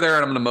I'm gonna go over there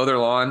and I'm gonna mow their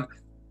lawn,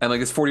 and like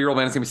this 40-year-old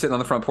man is gonna be sitting on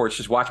the front porch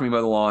just watching me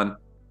mow the lawn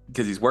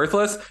because he's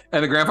worthless.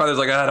 And the grandfather's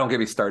like, don't get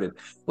me started.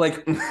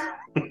 Like,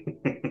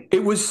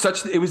 it was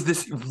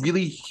this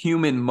really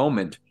human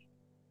moment,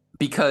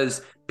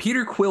 because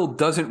Peter Quill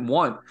doesn't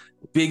want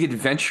big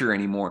adventure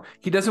anymore.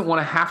 He doesn't want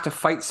to have to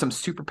fight some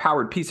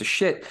superpowered piece of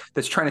shit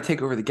that's trying to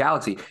take over the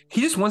galaxy.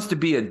 He just wants to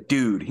be a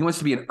dude. He wants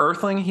to be an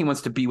earthling. He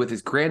wants to be with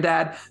his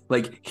granddad.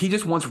 Like, he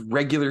just wants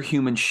regular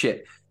human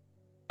shit.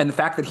 And the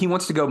fact that he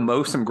wants to go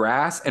mow some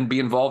grass and be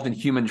involved in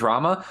human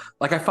drama,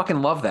 like, I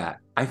fucking love that.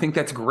 I think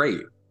that's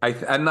great.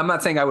 And I'm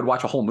not saying I would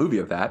watch a whole movie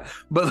of that,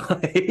 but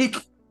like,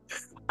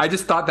 I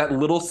just thought that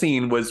little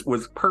scene was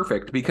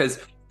perfect,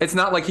 because it's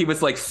not like he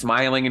was like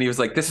smiling and he was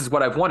like, this is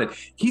what I've wanted.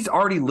 He's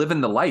already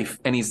living the life,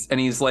 and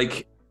he's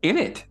like in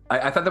it.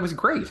 I thought that was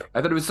great.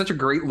 I thought it was such a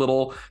great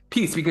little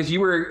piece, because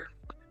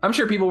I'm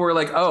sure people were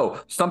like,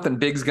 oh, something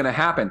big's going to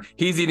happen.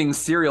 He's eating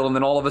cereal, and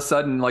then all of a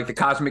sudden, like, the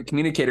cosmic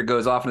communicator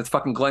goes off, and it's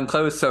fucking Glenn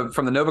Close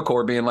from the Nova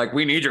Corps being like,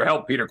 we need your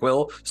help, Peter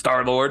Quill,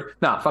 Star-Lord.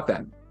 Nah, fuck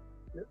that.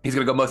 He's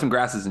going to go mow some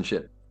grasses and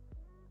shit.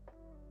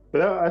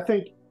 But I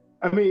did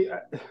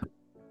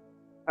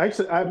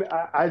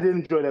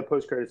enjoy that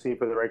post-credit scene,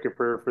 for the record,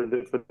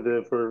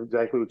 for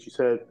exactly what you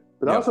said.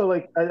 But also,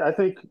 like, I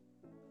think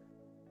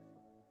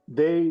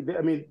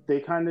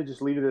they kind of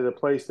just leave it at a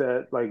place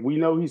that, like, we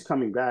know he's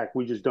coming back.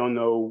 We just don't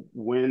know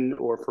when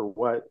or for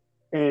what,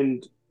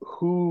 and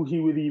who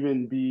he would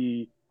even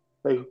be.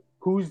 Like,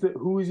 who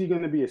is he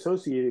going to be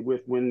associated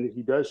with when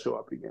he does show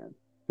up again?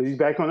 Because he's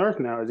back on Earth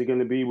now. Is he going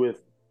to be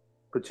with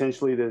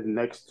potentially the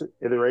next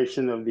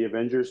iteration of the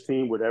Avengers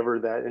team, whatever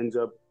that ends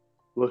up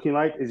looking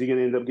like? Is he going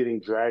to end up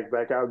getting dragged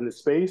back out into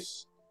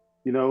space?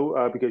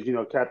 Because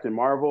Captain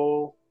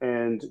Marvel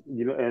and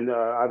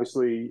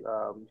obviously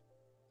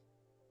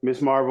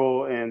Miss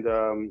Marvel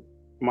and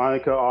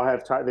Monica all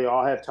have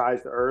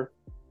ties to Earth.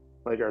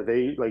 Like,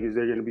 is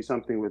there going to be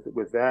something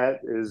with that?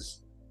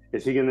 Is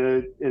he going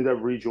to end up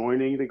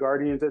rejoining the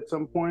Guardians at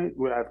some point,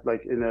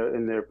 like in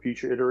their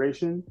future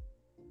iteration?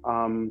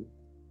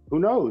 Who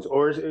knows?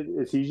 Or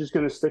is he just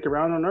going to stick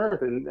around on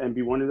Earth and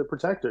be one of the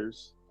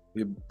protectors?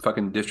 You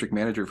fucking district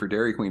manager for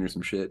Dairy Queen or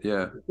some shit.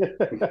 Yeah.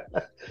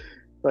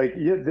 Like,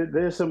 yeah,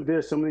 there's so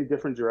many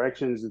different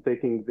directions that they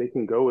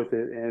can go with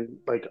it, and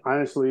like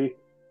honestly,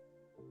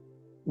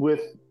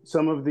 with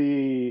some of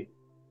it's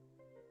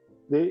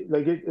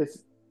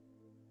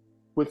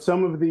with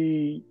some of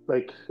the,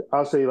 like,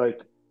 I'll say, like,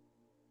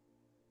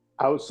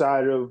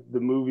 outside of the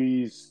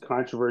movie's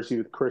controversy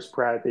with Chris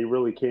Pratt, they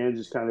really can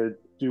just kind of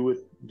do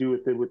with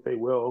it what they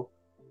will,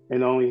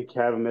 and only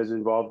have him as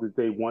involved as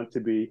they want to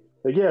be.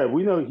 Like, yeah,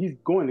 we know he's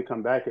going to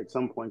come back at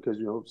some point because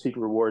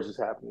Secret Wars is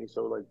happening.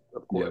 So, like,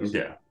 of course,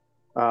 Yeah.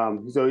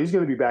 So he's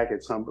going to be back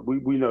at some. But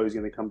we know he's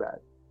going to come back.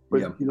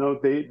 But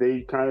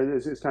they kind of,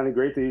 it's kind of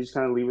great. They just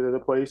kind of leave it at a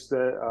place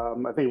that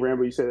I think,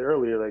 Rambo, you said it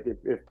earlier. Like,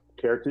 if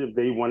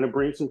they want to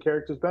bring some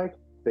characters back,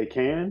 they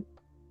can.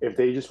 If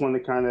they just want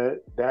to kind of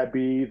that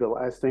be the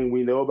last thing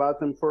we know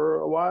about them for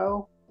a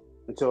while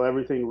until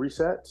everything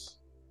resets,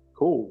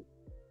 cool.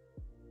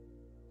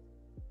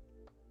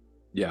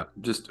 Yeah,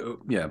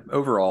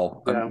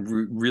 overall, I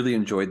really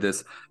enjoyed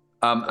this.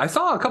 I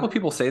saw a couple of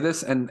people say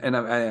this, and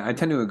I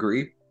tend to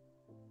agree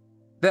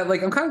that,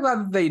 like, I'm kind of glad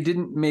that they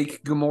didn't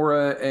make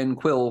Gamora and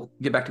Quill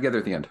get back together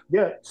at the end.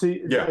 Yeah,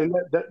 see, and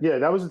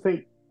that was the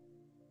thing.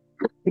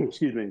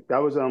 Excuse me. That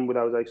was what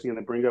I was actually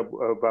going to bring up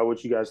about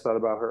what you guys thought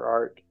about her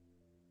arc.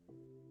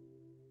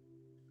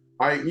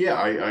 I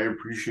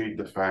appreciate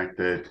the fact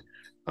that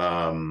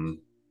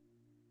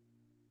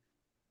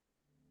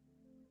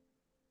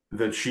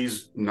that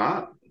she's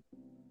not,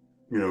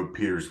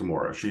 Peter's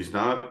Gamora. She's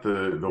not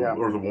the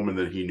or the woman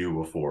that he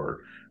knew before.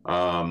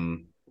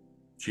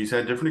 She's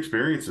had different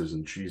experiences,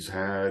 and she's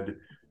had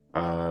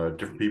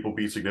different people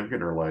be significant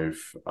in her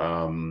life.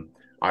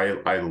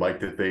 I like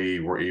that they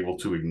were able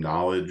to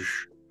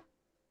acknowledge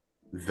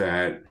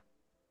that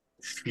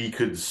she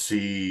could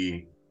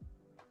see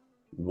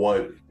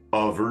what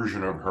a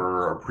version of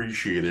her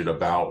appreciated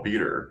about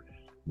Peter,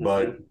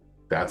 but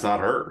that's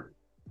not her.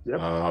 Yep.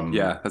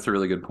 Yeah, that's a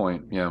really good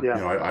point. Yeah.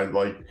 I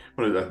like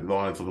when it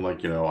on something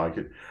like,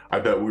 I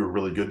bet we were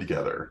really good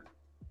together,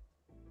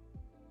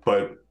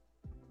 but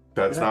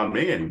that's not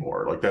me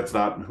anymore. Like, that's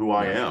not who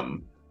I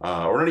am,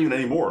 or not even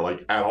anymore,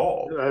 like, at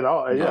all. At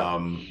all. Yeah.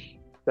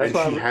 And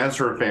she has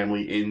her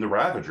family in the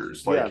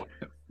Ravagers. Like,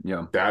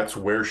 that's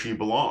where she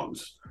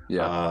belongs.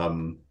 Yeah.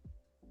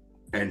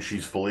 And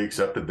she's fully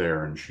accepted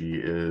there, and she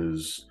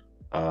is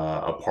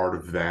a part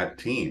of that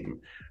team.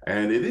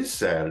 And it is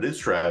sad, it is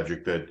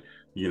tragic that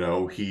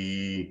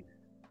he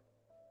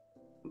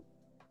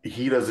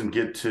doesn't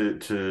get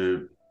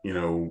to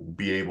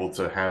be able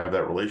to have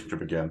that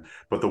relationship again.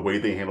 But the way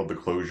they handled the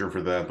closure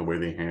for that, the way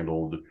they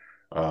handled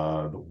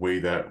the way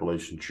that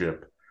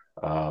relationship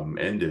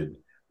ended,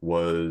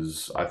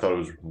 I thought it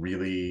was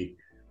really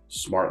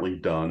smartly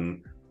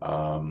done.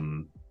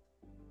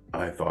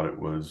 I thought it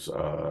was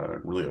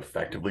really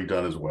effectively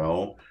done as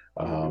well.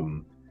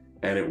 And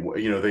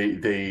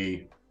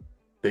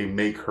they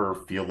make her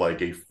feel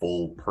like a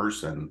full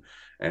person,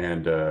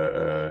 and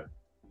to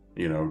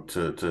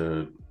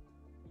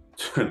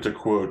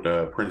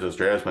quote Princess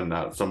Jasmine,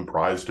 not some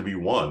prize to be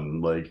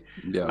won. Like,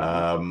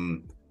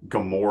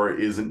 Gamora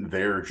isn't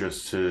there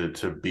just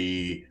to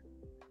be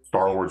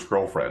Star-Lord's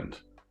girlfriend.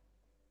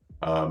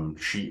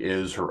 She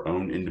is her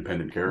own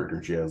independent character,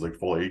 and she has, like,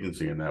 full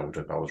agency in that, which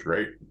I thought was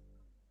great.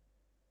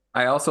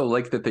 I also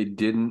like that they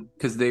didn't,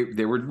 because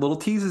there were little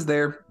teases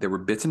there. There were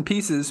bits and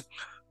pieces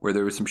where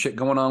there was some shit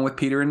going on with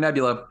Peter and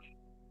Nebula,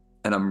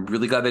 and I'm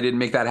really glad they didn't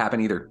make that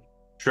happen either.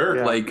 Sure.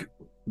 Yeah. Like,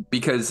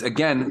 because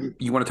again,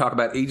 you want to talk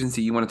about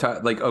agency, you want to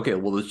talk, like, okay,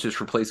 well, let's just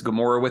replace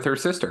Gamora with her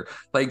sister.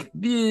 Like,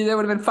 that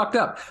would have been fucked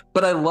up.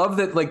 But I love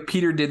that, like,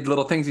 Peter did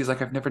little things. He's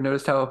like, I've never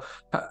noticed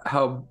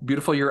how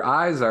beautiful your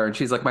eyes are. And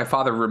she's like, my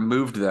father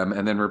removed them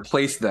and then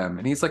replaced them.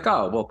 And he's like,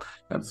 oh, well,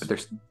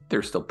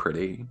 they're still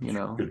pretty,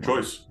 Good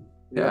choice.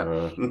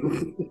 Yeah.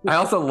 I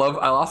also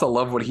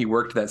love when he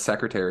worked that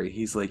secretary.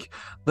 He's like,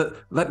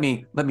 let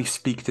me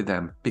speak to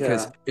them,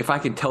 because if I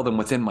can tell them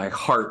what's in my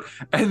heart.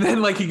 And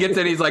then, like, he gets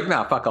in, he's like,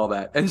 nah, fuck all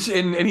that. And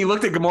he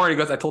looked at Gamora and he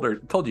goes, I told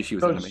you she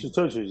was into me. She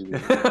told you.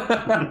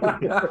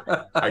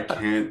 I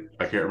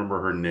can't remember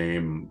her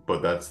name,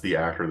 but that's the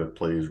actor that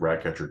plays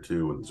Ratcatcher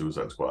 2 in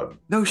Suicide Squad.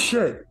 No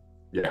shit.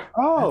 Yeah.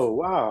 Oh,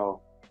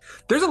 wow.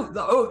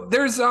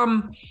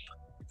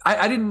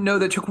 I didn't know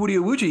that Chukwudi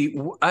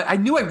Iwuji. I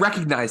knew I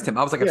recognized him.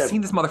 I was like, I've seen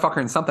this motherfucker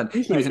in something.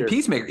 He was in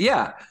Peacemaker.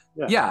 Yeah.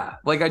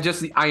 Like, I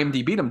just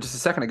IMDb'd him just a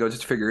second ago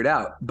just to figure it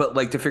out. But,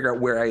 like, to figure out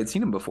where I had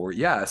seen him before.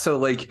 Yeah. So,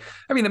 like,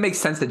 I mean, it makes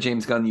sense that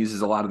James Gunn uses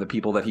a lot of the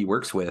people that he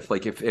works with.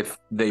 Like, if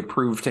they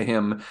prove to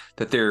him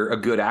that they're a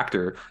good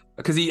actor,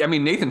 because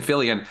Nathan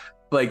Fillion,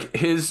 like,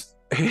 his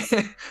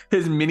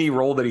mini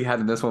role that he had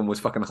in this one was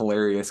fucking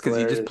hilarious, because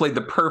he just played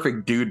the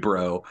perfect dude,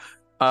 bro.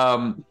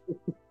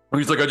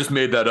 He's like, I just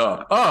made that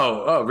up.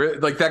 Oh, really?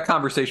 Like, that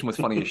conversation was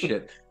funny as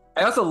shit.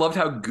 I also loved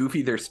how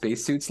goofy their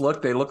spacesuits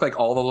looked. They looked like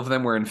all of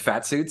them were in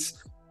fat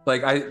suits.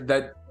 Like, It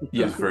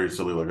was very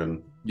silly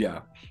looking.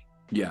 Yeah.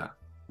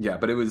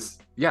 But it was,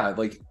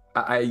 like,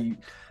 I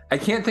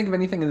can't think of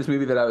anything in this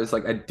movie that I was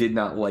like, I did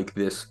not like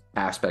this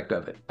aspect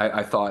of it.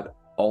 I thought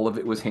All of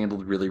it was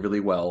handled really, really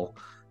well.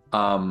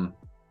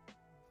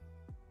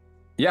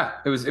 Yeah,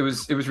 it was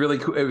really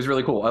cool. It was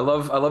really cool. I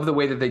love the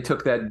way that they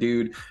took that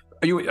dude.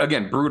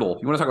 Again, brutal.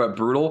 You want to talk about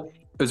brutal?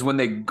 Is when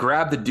they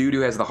grab the dude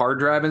who has the hard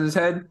drive in his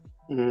head,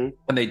 and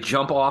they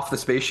jump off the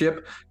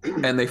spaceship,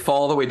 and they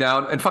fall all the way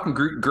down, and fucking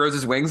grows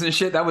his wings and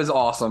shit. That was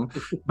awesome.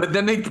 But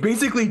then they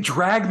basically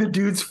drag the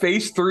dude's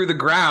face through the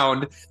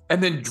ground,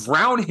 and then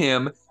drown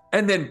him,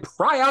 and then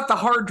pry out the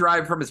hard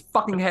drive from his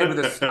fucking head with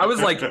this. I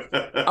was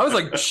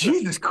like,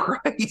 Jesus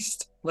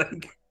Christ,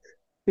 like.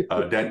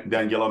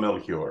 Daniela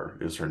Melchior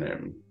is her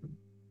name.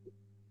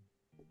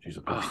 She's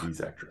a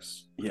Portuguese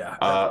actress.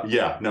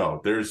 Yeah.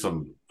 No, there's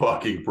some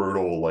fucking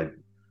brutal, like,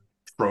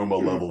 trauma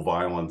level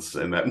violence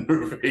in that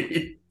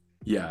movie.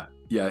 Yeah.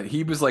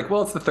 He was like,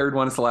 well, it's the third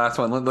one, it's the last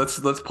one. Let's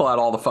pull out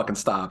all the fucking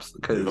stops.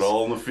 Leave it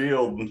all in the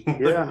field.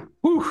 Yeah.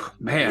 Whew,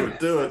 man.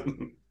 Do it.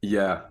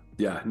 Yeah.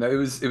 No, it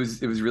was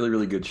really,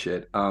 really good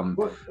shit. I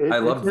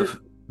love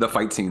the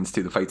fight scenes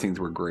too. The fight scenes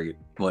were great.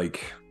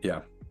 Like,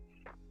 yeah.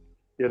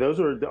 Yeah, those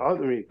were. I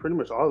mean, pretty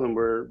much all of them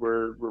were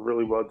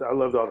really well. I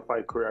loved all the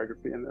fight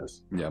choreography in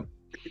this. Yeah.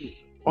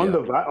 On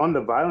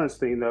the violence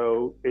thing,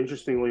 though,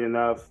 interestingly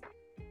enough,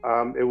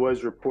 it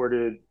was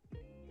reported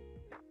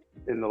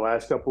in the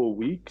last couple of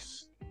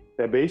weeks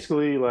that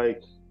basically,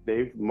 like,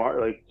 they've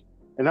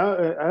and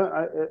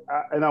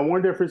I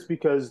wonder if it's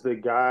because the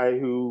guy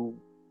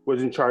who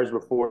was in charge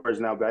before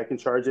is now back in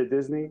charge at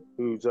Disney.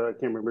 Who's I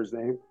can't remember his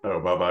name. Oh,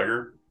 Bob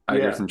Iger.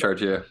 Iger's in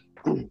charge. Yeah.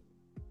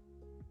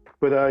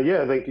 But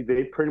like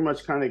they pretty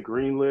much kind of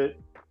greenlit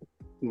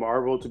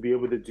Marvel to be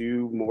able to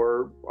do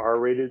more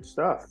R-rated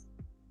stuff,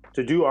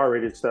 to do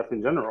R-rated stuff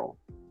in general.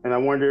 And I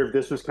wonder if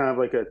this was kind of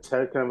like a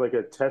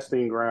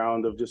testing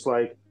ground of just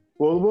like,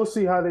 well, we'll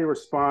see how they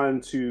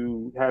respond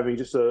to having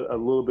just a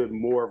little bit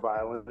more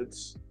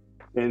violence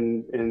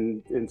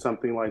in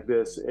something like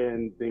this,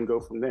 and then go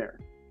from there.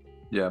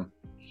 Yeah.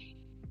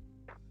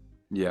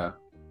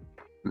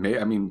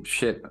 I mean,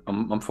 shit.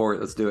 I'm for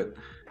it. Let's do it.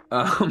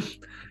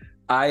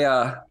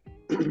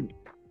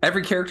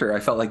 Every character I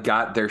felt like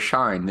got their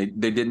shine.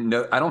 They didn't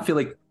know. I don't feel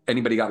like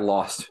anybody got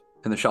lost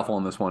in the shuffle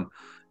on this one.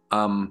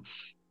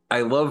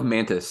 I love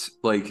Mantis.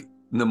 Like,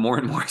 the more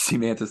and more I see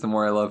Mantis, the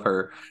more I love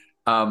her.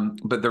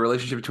 But the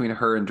relationship between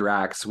her and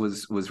Drax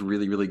was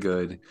really, really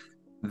good.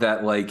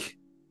 That, like,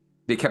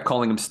 they kept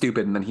calling him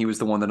stupid, and then he was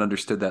the one that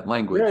understood that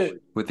language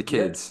with the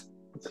kids.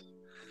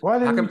 Why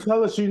didn't you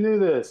tell us you knew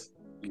this?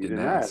 You didn't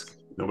ask.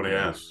 Nobody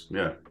asked.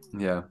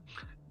 Yeah.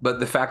 But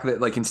the fact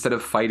that, like, instead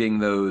of fighting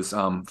those,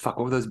 what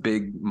were those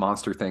big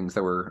monster things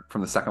that were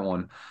from the second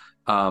one?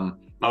 I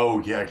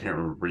can't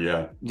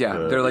remember.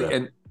 They're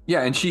like,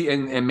 and she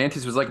and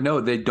Mantis was like,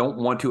 no, they don't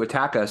want to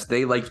attack us.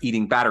 They like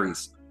eating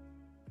batteries.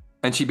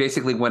 And she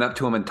basically went up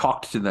to them and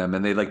talked to them,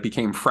 and they like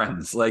became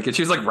friends. Like, and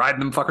she was like riding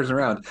them fuckers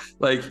around.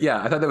 Like,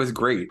 yeah, I thought that was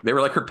great. They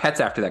were like her pets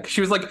after that. 'Cause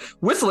she was like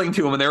whistling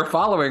to them, and they were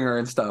following her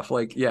and stuff.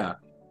 Like, yeah,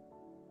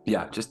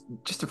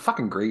 just a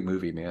fucking great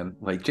movie, man.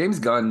 Like, James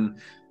Gunn,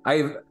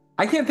 I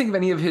can't think of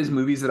any of his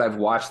movies that I've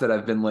watched that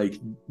I've been like,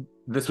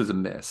 this was a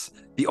miss.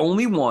 The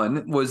only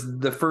one was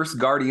the first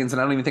Guardians,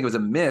 and I don't even think it was a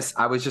miss.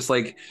 I was just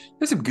like,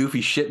 there's some goofy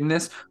shit in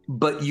this,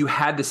 but you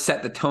had to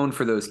set the tone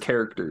for those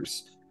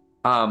characters.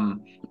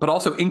 But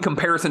also in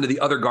comparison to the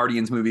other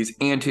Guardians movies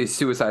and to his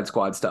Suicide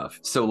Squad stuff.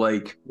 So,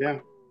 like,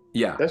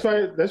 yeah. That's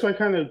why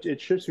kind of it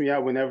trips me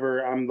out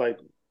whenever I'm like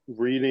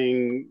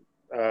reading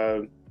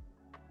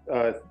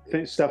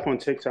stuff on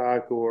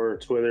TikTok or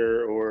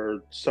Twitter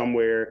or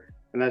somewhere,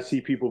 and I see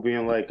people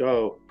being like,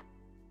 I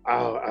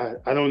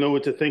don't know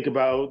what to think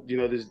about,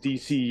 this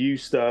DCU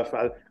stuff.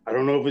 I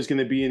don't know if it's going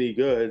to be any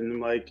good. And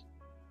I'm like,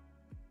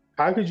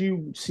 how could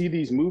you see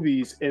these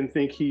movies and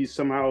think he's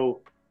somehow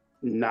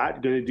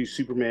not going to do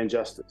Superman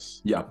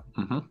justice? Yeah.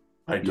 Mm-hmm.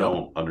 I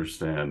don't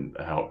understand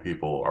how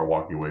people are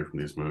walking away from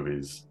these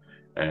movies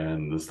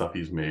and the stuff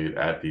he's made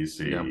at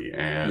DC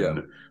and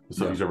the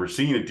stuff he's ever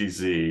seen at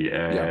DC.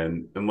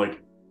 And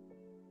like,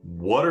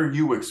 what are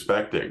you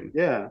expecting?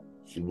 Yeah.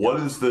 What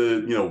is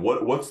the,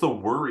 what's the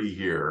worry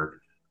here?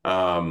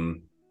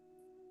 Man,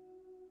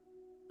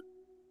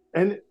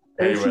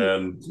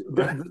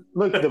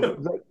 look,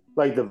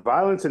 the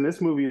violence in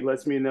this movie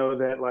lets me know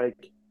that, like,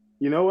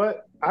 you know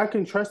what? I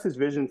can trust his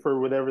vision for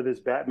whatever this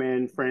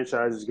Batman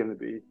franchise is going to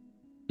be.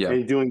 Yeah.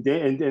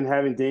 And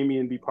having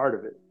Damian be part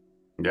of it.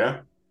 Yeah.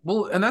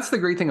 Well, and that's the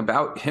great thing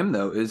about him,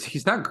 though, is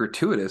he's not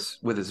gratuitous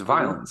with his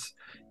violence.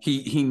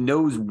 He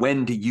knows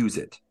when to use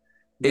it.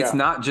 It's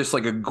not just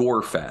like a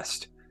gore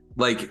fest.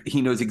 Like,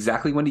 he knows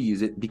exactly when to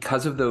use it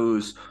because of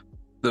those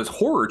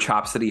horror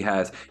chops that he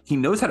has. He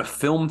knows how to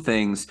film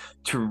things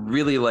to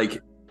really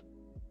like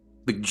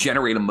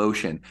generate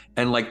emotion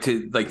and like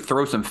to like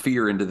throw some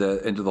fear into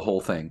the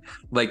whole thing.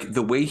 Like,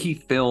 the way he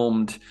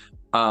filmed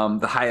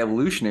the High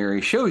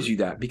Evolutionary shows you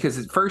that, because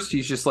at first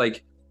he's just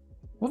like,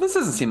 well, this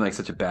doesn't seem like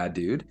such a bad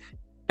dude.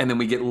 And then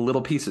we get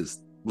little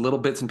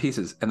bits and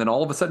pieces. And then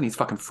all of a sudden he's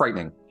fucking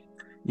frightening.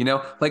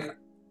 Like,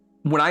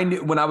 when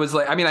I was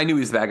like, I mean, I knew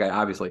he was the bad guy,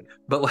 obviously,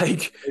 but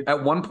like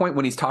at one point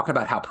when he's talking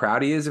about how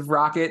proud he is of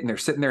Rocket, and they're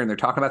sitting there and they're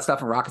talking about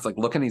stuff, and Rocket's like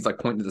looking, he's like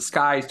pointing to the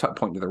sky, he's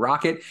pointing to the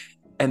rocket,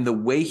 and the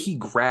way he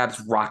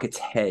grabs Rocket's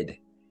head,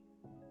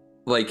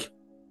 like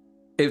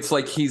it's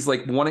like he's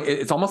like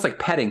it's almost like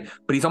petting,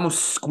 but he's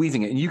almost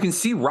squeezing it, and you can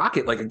see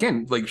Rocket, like,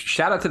 again, like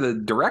shout out to the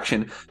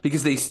direction,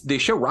 because they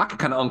show Rocket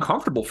kind of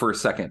uncomfortable for a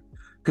second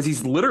because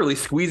he's literally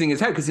squeezing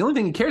his head, because the only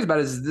thing he cares about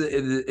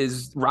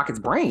is Rocket's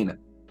brain.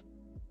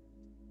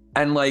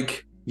 And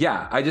like,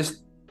 yeah,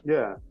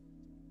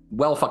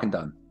 well fucking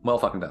done.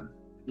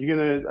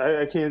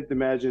 I can't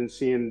imagine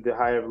seeing the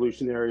High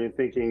Evolutionary and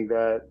thinking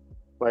that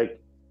like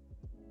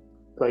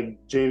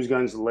James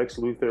Gunn's Lex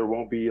Luthor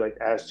won't be like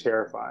as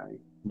terrifying.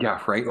 Yeah,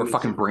 right. Or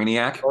fucking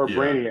Brainiac.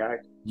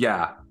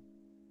 Yeah.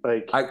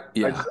 Like, I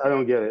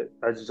don't get it.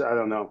 I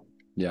don't know.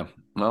 Yeah.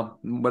 Well,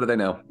 what do they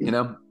know? You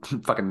know,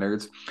 fucking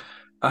nerds.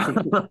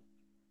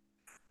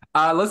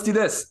 Let's do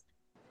this.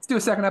 Let's do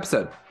a second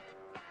episode.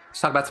 Let's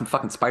talk about some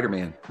fucking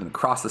Spider-Man and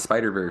Across the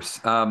Spider-Verse.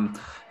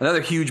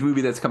 Another huge movie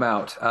that's come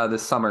out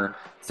this summer.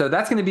 So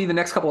that's going to be the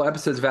next couple of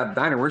episodes of At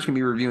the Diner. We're just going to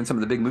be reviewing some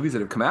of the big movies that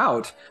have come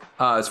out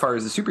as far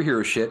as the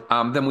superhero shit.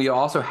 Then we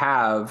also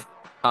have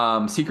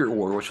Secret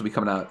War, which will be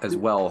coming out as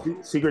well.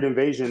 Secret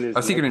Invasion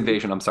is... Secret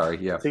Invasion, I'm sorry,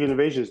 yeah. Secret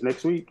Invasion is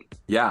next week.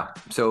 Yeah,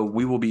 so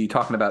we will be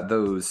talking about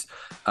those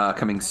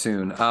coming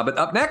soon. But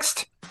up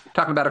next,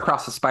 talking about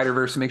Across the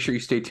Spider-Verse, so make sure you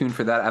stay tuned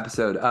for that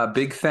episode.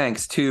 Big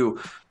thanks to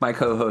my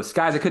co-hosts.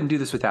 Guys, I couldn't do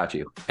this without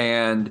you.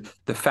 And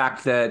the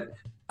fact that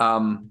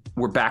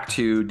we're back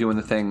to doing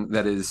the thing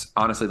that is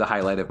honestly the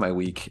highlight of my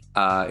week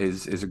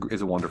is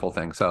a wonderful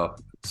thing. So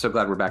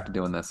glad we're back to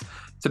doing this.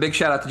 So big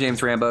shout out to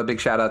James Rambo, big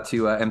shout out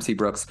to MC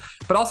Brooks,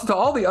 but also to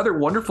all the other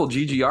wonderful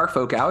GGR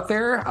folk out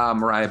there.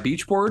 Mariah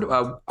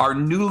Beachboard, our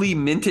newly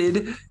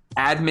minted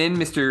admin,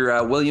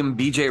 Mr. William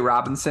BJ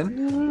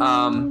Robinson.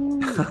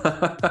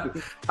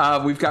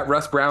 We've got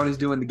Russ Brown who's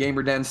doing the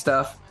Gamer Den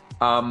stuff.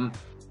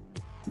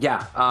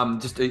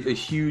 Just a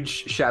huge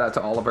shout out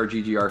to all of our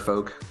GGR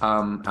folk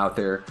out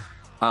there.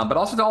 But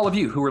also to all of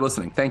you who are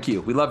listening. Thank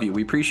you. We love you.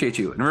 We appreciate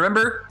you. And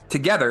remember,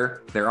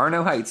 together, there are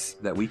no heights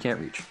that we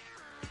can't reach.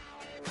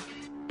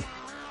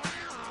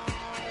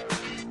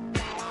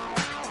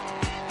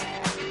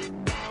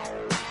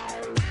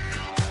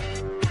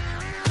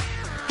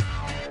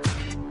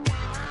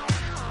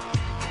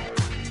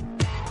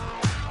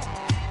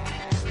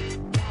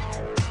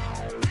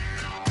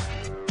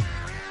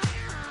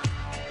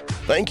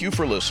 Thank you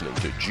for listening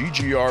to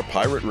GGR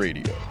Pirate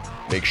Radio.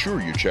 Make sure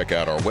you check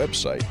out our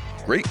website,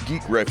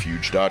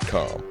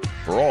 greatgeekrefuge.com,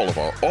 for all of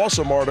our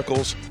awesome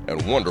articles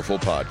and wonderful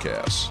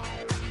podcasts.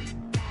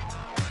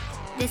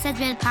 This has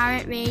been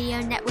Pirate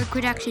Radio Network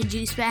production,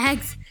 Juice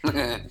Bags.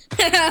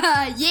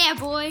 Yeah,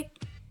 boy.